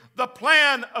particularly the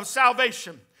plan of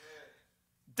salvation.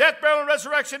 Death, burial, and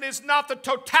resurrection is not the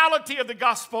totality of the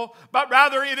gospel, but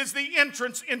rather it is the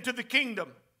entrance into the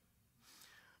kingdom.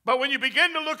 But when you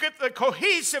begin to look at the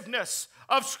cohesiveness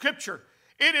of Scripture,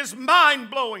 it is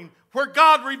mind-blowing where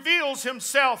God reveals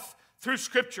himself through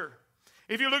Scripture.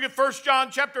 If you look at 1 John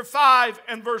chapter 5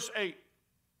 and verse 8.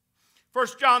 1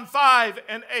 John 5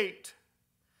 and 8.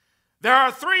 There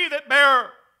are three that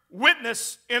bear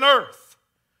witness in earth: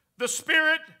 the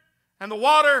Spirit and the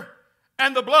water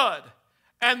and the blood.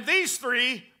 And these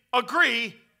three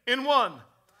agree in one.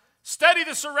 Study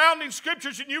the surrounding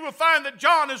scriptures and you will find that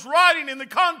John is writing in the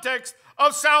context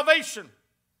of salvation.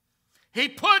 He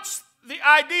puts the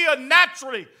idea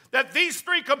naturally that these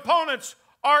three components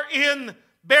are in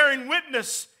bearing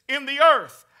witness in the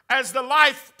earth as the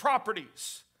life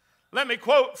properties. Let me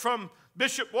quote from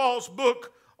Bishop Wall's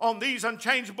book on these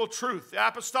unchangeable truths, the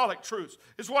apostolic truths.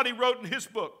 This is what he wrote in his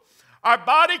book. Our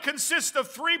body consists of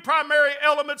three primary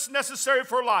elements necessary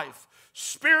for life: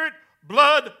 spirit,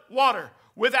 blood, water.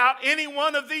 Without any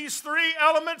one of these three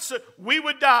elements, we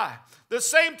would die. The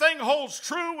same thing holds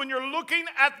true when you're looking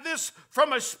at this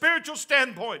from a spiritual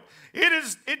standpoint.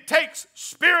 It takes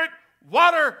spirit,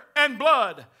 water, and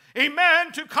blood,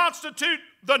 amen, to constitute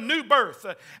the new birth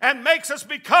and makes us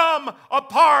become a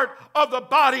part of the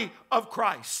body of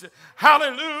Christ.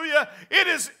 Hallelujah. It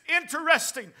is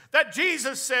interesting that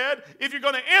Jesus said, if you're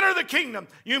going to enter the kingdom,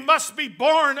 you must be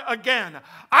born again.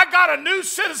 I got a new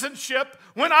citizenship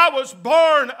when I was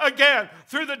born again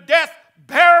through the death,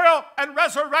 burial, and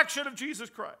resurrection of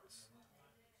Jesus Christ.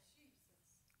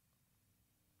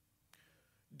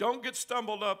 Don't get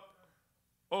stumbled up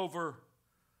over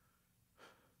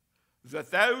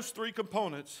that those three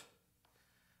components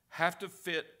have to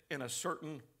fit in a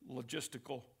certain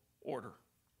logistical order.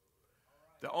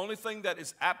 The only thing that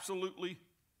is absolutely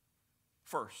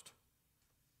first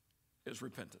is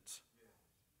repentance.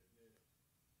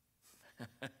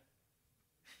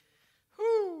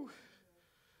 Whew.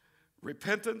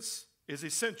 Repentance is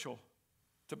essential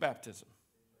to baptism.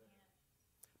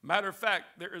 Matter of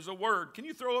fact, there is a word. Can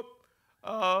you throw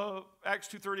up Acts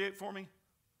 2:38 for me?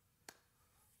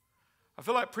 I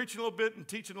feel like preaching a little bit and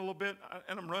teaching a little bit,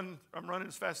 and I'm running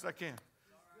as fast as I can.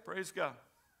 Praise God.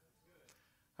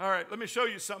 All right, let me show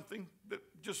you something that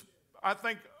just I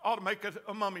think ought to make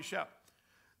a mummy shout.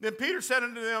 Then Peter said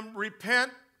unto them,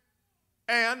 repent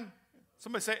and,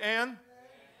 somebody say and.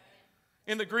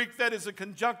 In the Greek, that is a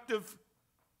conjunctive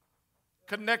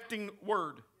connecting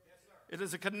word. It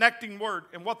is a connecting word.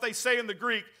 And what they say in the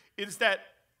Greek is that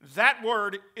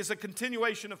word is a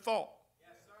continuation of thought.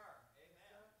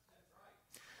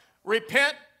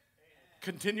 Repent,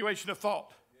 continuation of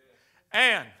thought.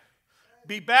 And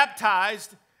be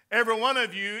baptized, every one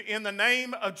of you, in the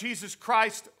name of Jesus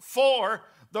Christ for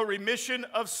the remission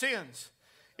of sins.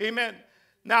 Amen.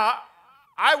 Now,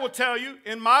 I will tell you,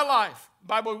 in my life, the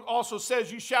Bible also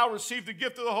says you shall receive the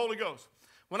gift of the Holy Ghost.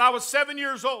 When I was 7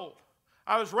 years old,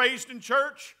 I was raised in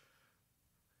church,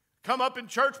 come up in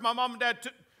church. My mom and dad,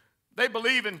 they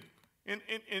believe in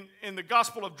the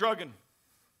gospel of drugging.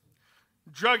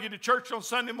 Drug you to church on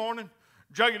Sunday morning,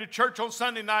 drug you to church on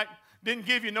Sunday night, didn't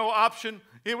give you no option.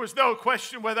 It was no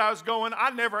question whether I was going.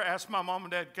 I never asked my mom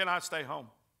and dad, can I stay home?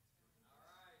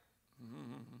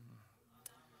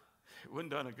 It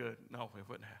wouldn't have done it good. No, it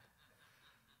wouldn't have.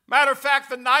 Matter of fact,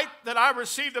 the night that I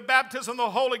received the baptism of the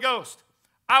Holy Ghost,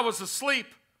 I was asleep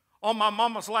on my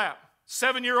mama's lap.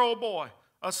 7-year-old boy,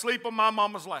 asleep on my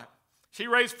mama's lap. She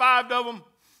raised 5 of them,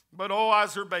 but oh, I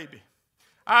was her baby.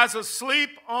 I was asleep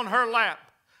on her lap.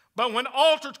 But when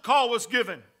altar call was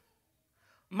given,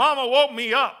 Mama woke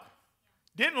me up.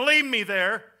 Didn't leave me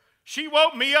there. She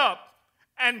woke me up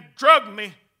and drugged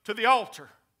me to the altar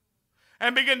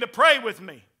and began to pray with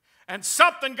me. And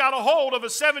something got a hold of a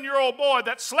 7-year-old boy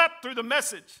that slept through the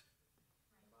message.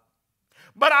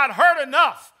 But I'd heard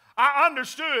enough. I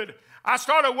understood. I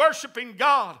started worshiping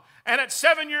God. And at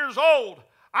 7 years old,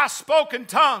 I spoke in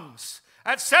tongues.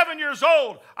 At 7 years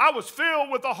old, I was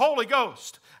filled with the Holy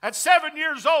Ghost. At 7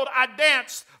 years old, I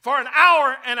danced for an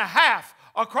hour and a half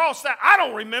across that. I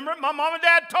don't remember it. My mom and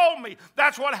dad told me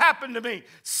that's what happened to me.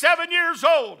 7 years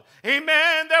old.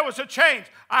 Amen. There was a change.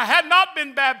 I had not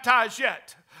been baptized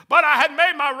yet, but I had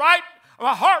made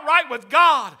my heart right with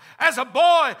God. As a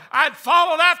boy, I had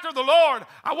followed after the Lord.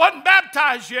 I wasn't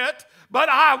baptized yet, but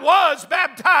I was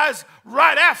baptized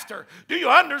right after. Do you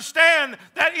understand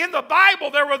that in the Bible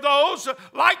there were those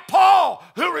like Paul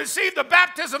who received the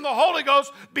baptism of the Holy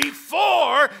Ghost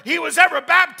before he was ever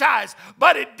baptized,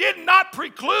 but it did not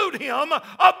preclude him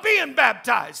of being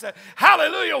baptized.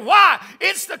 Hallelujah. Why?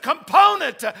 It's the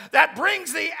component that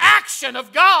brings the action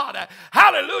of God.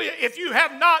 Hallelujah. If you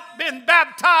have not been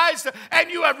baptized and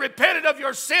you have repented of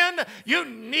your sin, you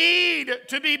need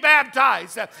to be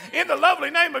baptized in the lovely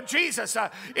name of Jesus.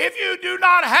 If you do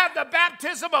not have the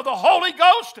baptism of the Holy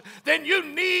Ghost, then you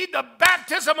need the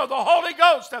baptism of the Holy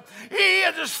Ghost. He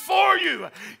is for you.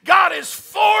 God is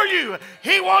for you.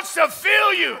 He wants to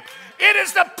fill you. It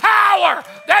is the power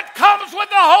that comes with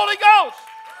the Holy Ghost.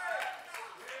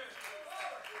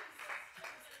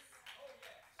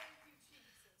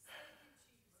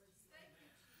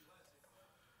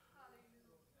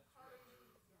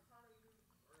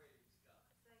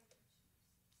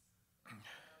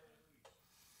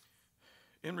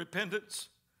 In repentance,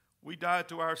 we die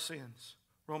to our sins.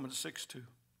 Romans 6:2.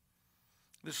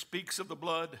 This speaks of the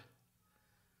blood.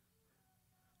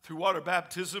 Through water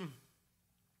baptism,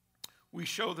 we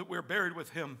show that we're buried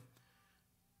with him,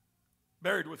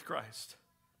 buried with Christ.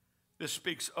 This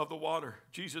speaks of the water.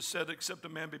 Jesus said, except a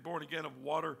man be born again of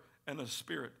water and of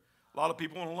spirit. A lot of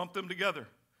people want to lump them together.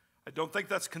 I don't think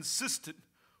that's consistent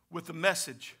with the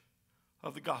message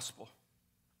of the gospel.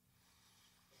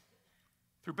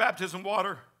 Through baptism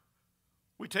water,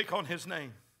 we take on his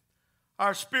name.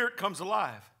 Our spirit comes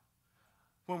alive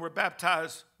when we're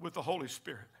baptized with the Holy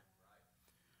Spirit.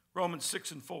 Romans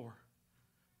 6:4.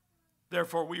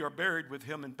 Therefore we are buried with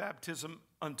him in baptism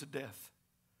unto death,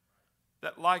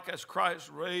 that like as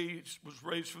Christ was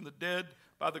raised from the dead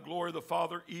by the glory of the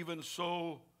Father, even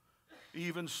so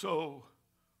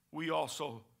we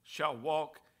also shall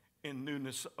walk in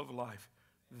newness of life.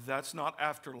 That's not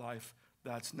afterlife,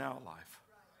 that's now life.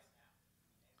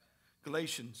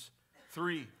 Galatians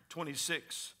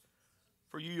 3:26.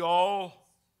 For ye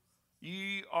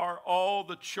are all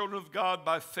the children of God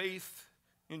by faith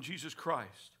in Jesus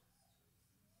Christ.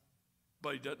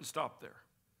 But he doesn't stop there.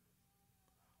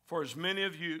 For as many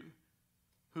of you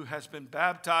who has been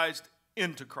baptized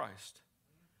into Christ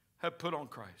have put on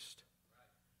Christ.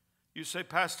 You say,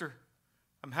 Pastor,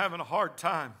 I'm having a hard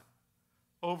time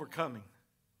overcoming.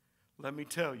 Let me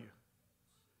tell you,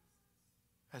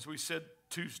 as we said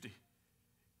Tuesday,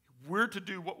 we're to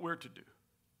do what we're to do.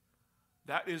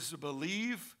 That is to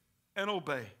believe and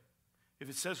obey. If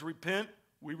it says repent,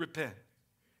 we repent.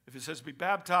 If it says be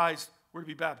baptized, we're to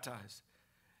be baptized.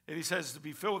 If he says to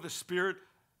be filled with the Spirit,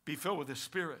 be filled with the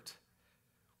Spirit.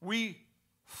 We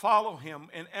follow him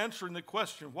in answering the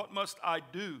question, what must I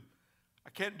do?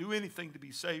 I can't do anything to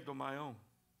be saved on my own.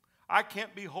 I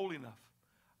can't be holy enough.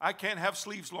 I can't have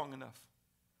sleeves long enough.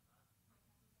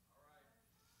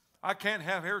 I can't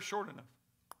have hair short enough.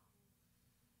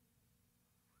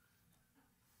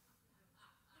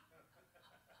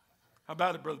 How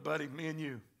about it, Brother Buddy? Me and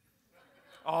you.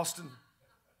 Austin,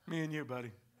 me and you,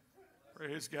 buddy.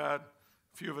 Praise God.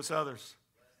 A few of us others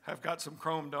have got some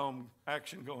chrome dome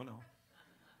action going on.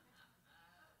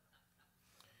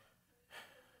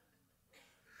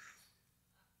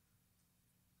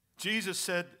 Jesus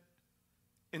said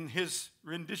in his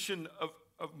rendition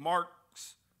of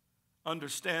Mark's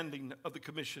understanding of the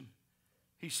commission,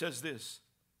 he says this,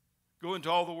 go into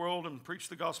all the world and preach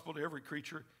the gospel to every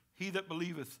creature. He that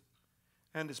believeth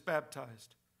and is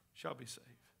baptized shall be saved.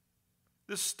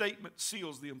 This statement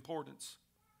seals the importance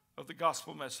of the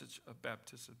gospel message of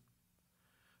baptism.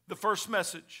 The first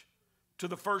message to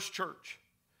the first church,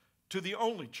 to the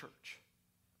only church,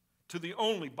 to the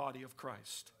only body of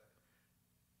Christ,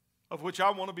 of which I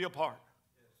want to be a part.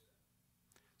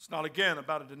 It's not, again,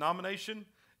 about a denomination.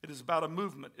 It is about a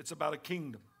movement. It's about a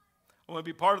kingdom. I want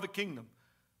to be part of the kingdom.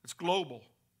 It's global,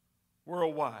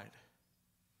 worldwide.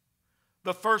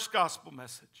 The first gospel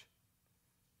message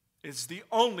is the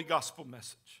only gospel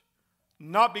message.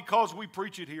 Not because we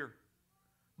preach it here,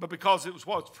 but because it was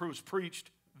what was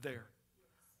preached there.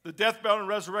 The death, burial, and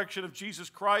resurrection of Jesus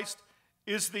Christ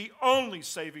is the only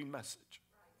saving message.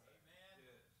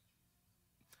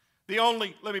 The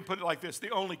only, let me put it like this,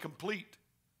 the only complete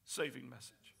saving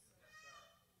message.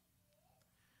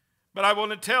 But I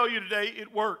want to tell you today,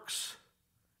 it works.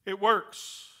 It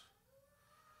works.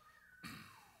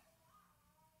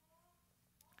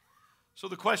 So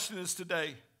the question is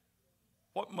today,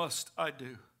 what must I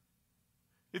do?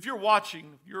 If you're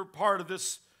watching, if you're a part of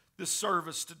this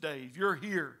service today, if you're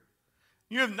here,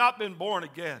 you have not been born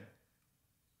again.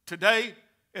 Today,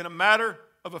 in a matter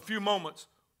of a few moments,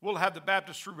 we'll have the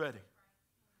baptistry ready.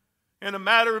 In a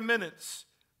matter of minutes,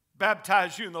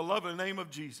 baptize you in the loving name of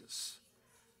Jesus.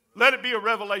 Let it be a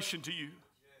revelation to you.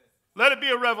 Let it be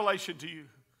a revelation to you.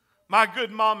 My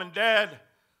good mom and dad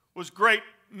was great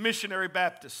missionary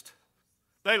Baptist.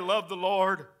 They loved the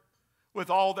Lord with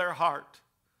all their heart.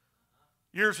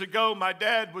 Years ago, my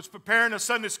dad was preparing a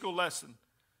Sunday school lesson,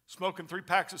 smoking 3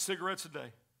 packs of cigarettes a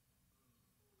day.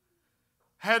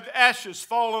 Had ashes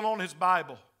fallen on his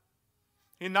Bible.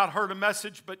 He had not heard a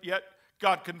message, but yet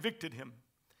God convicted him.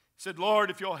 He said, Lord,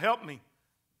 if you'll help me,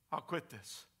 I'll quit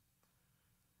this.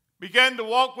 Began to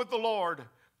walk with the Lord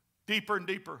deeper and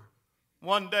deeper.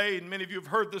 One day, and many of you have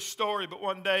heard this story, but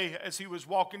one day as he was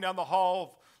walking down the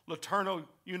hall of LeTourneau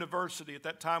University, at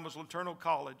that time was LeTourneau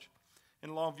College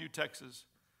in Longview, Texas.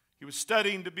 He was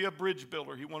studying to be a bridge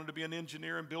builder. He wanted to be an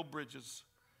engineer and build bridges.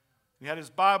 He had his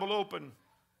Bible open.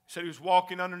 He said he was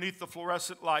walking underneath the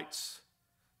fluorescent lights,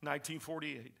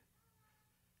 1948.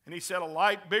 And he said a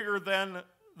light bigger than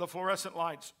the fluorescent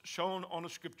lights shone on a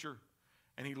scripture.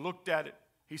 And he looked at it.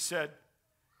 He said,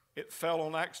 it fell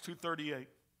on Acts 2:38.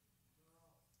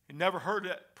 He never heard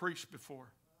that preached before.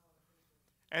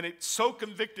 And it so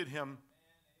convicted him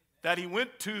that he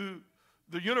went to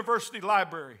the university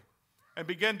library and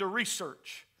began to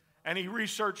research. And he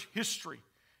researched history.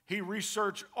 He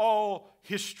researched all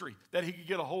history that he could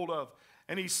get a hold of.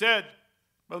 And he said,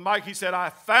 Brother Mike, he said, I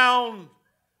found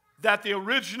that the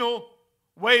original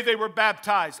way they were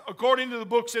baptized, according to the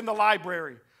books in the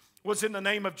library, was in the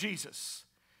name of Jesus.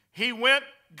 He went,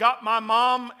 got my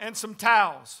mom and some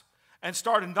towels, and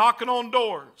started knocking on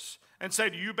doors and say,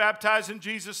 do you baptize in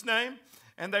Jesus' name?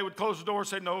 And they would close the door and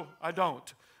say, no, I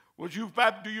don't.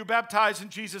 Do you baptize in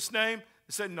Jesus' name?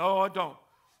 They said, no, I don't.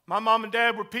 My mom and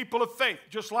dad were people of faith,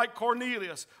 just like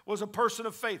Cornelius was a person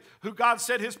of faith, who God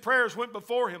said his prayers went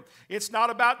before him. It's not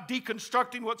about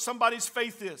deconstructing what somebody's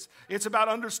faith is. It's about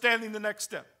understanding the next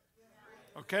step.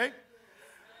 Okay?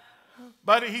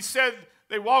 But he said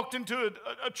they walked into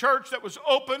a church that was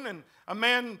open, and a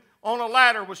man on a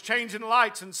ladder was changing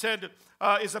lights and said,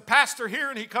 is a pastor here?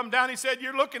 And he come down. He said,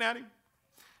 you're looking at him.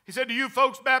 He said, do you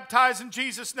folks baptize in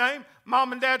Jesus' name?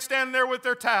 Mom and dad standing there with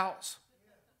their towels.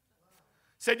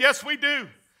 Said, yes, we do.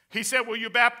 He said, will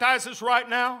you baptize us right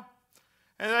now?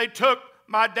 And they took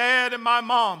my dad and my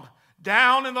mom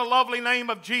down in the lovely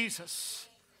name of Jesus.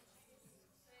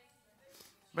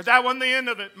 But that wasn't the end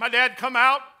of it. My dad come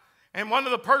out, and one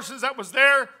of the persons that was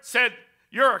there said,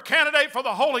 you're a candidate for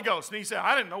the Holy Ghost. And he said,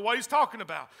 I didn't know what he's talking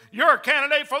about. You're a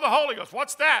candidate for the Holy Ghost.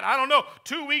 What's that? I don't know.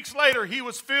 2 weeks later, he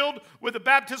was filled with the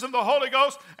baptism of the Holy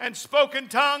Ghost and spoke in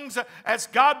tongues as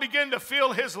God began to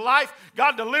fill his life.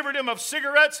 God delivered him of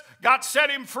cigarettes. God set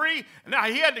him free. Now,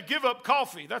 he had to give up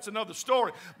coffee. That's another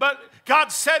story. But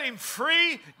God set him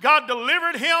free. God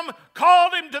delivered him,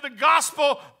 called him to the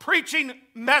gospel preaching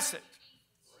message.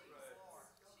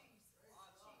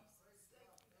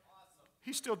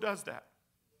 He still does that.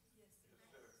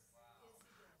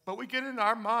 But we get in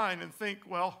our mind and think,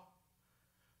 well,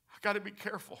 I got to be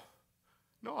careful.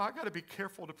 No, I got to be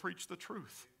careful to preach the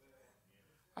truth.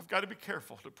 I've got to be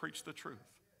careful to preach the truth.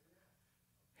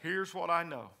 Here's what I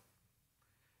know,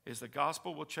 is the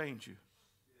gospel will change you.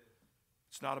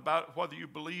 It's not about whether you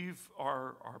believe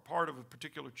or are part of a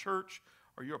particular church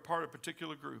or you're a part of a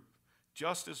particular group.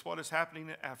 Just as what is happening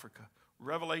in Africa.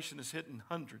 Revelation is hitting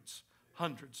hundreds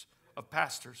of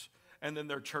pastors and then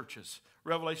their churches.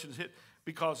 Revelation is hit.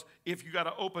 Because if you got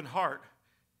an open heart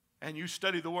and you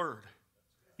study the word,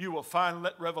 you will find,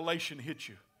 let revelation hit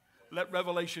you. Let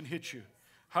revelation hit you.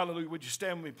 Hallelujah. Would you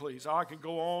stand with me, please? I can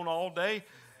go on all day.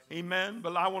 Amen.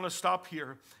 But I want to stop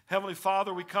here. Heavenly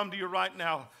Father, we come to you right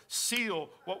now. Seal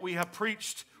what we have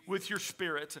preached with your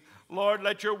Spirit. Lord,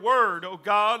 let your word, oh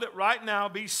God, right now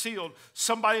be sealed.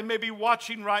 Somebody may be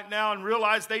watching right now and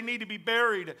realize they need to be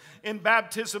buried in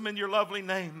baptism in your lovely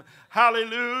name.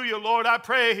 Hallelujah, Lord, I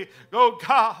pray, oh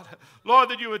God, Lord,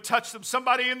 that you would touch them.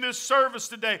 Somebody in this service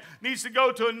today needs to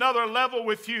go to another level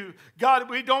with you. God,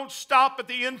 we don't stop at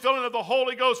the infilling of the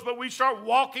Holy Ghost, but we start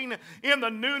walking in the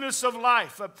newness of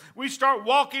life. We start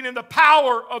walking in the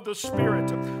power of the Spirit.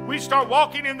 We start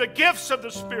walking in the gifts of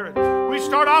the Spirit. We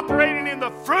start operating in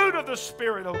the fruit of the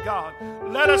Spirit, oh God.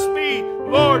 Let us be,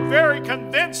 Lord, very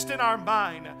convinced in our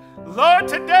mind. Lord,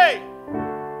 today,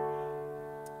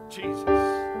 Jesus.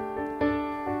 Lord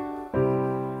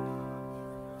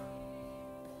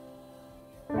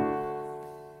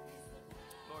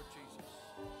Jesus.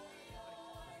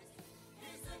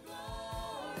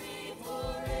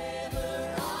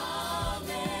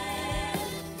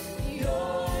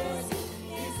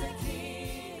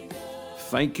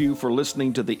 Thank you for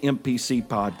listening to the MPC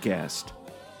podcast.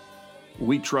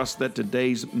 We trust that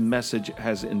today's message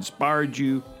has inspired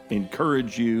you,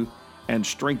 encouraged you, and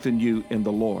strengthened you in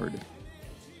the Lord.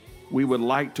 We would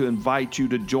like to invite you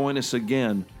to join us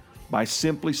again by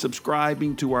simply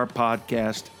subscribing to our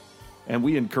podcast, and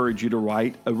we encourage you to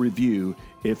write a review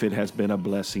if it has been a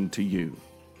blessing to you.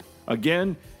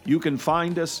 Again, you can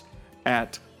find us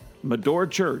at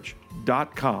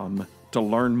medorachurch.com to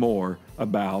learn more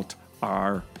about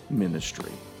our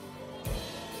ministry.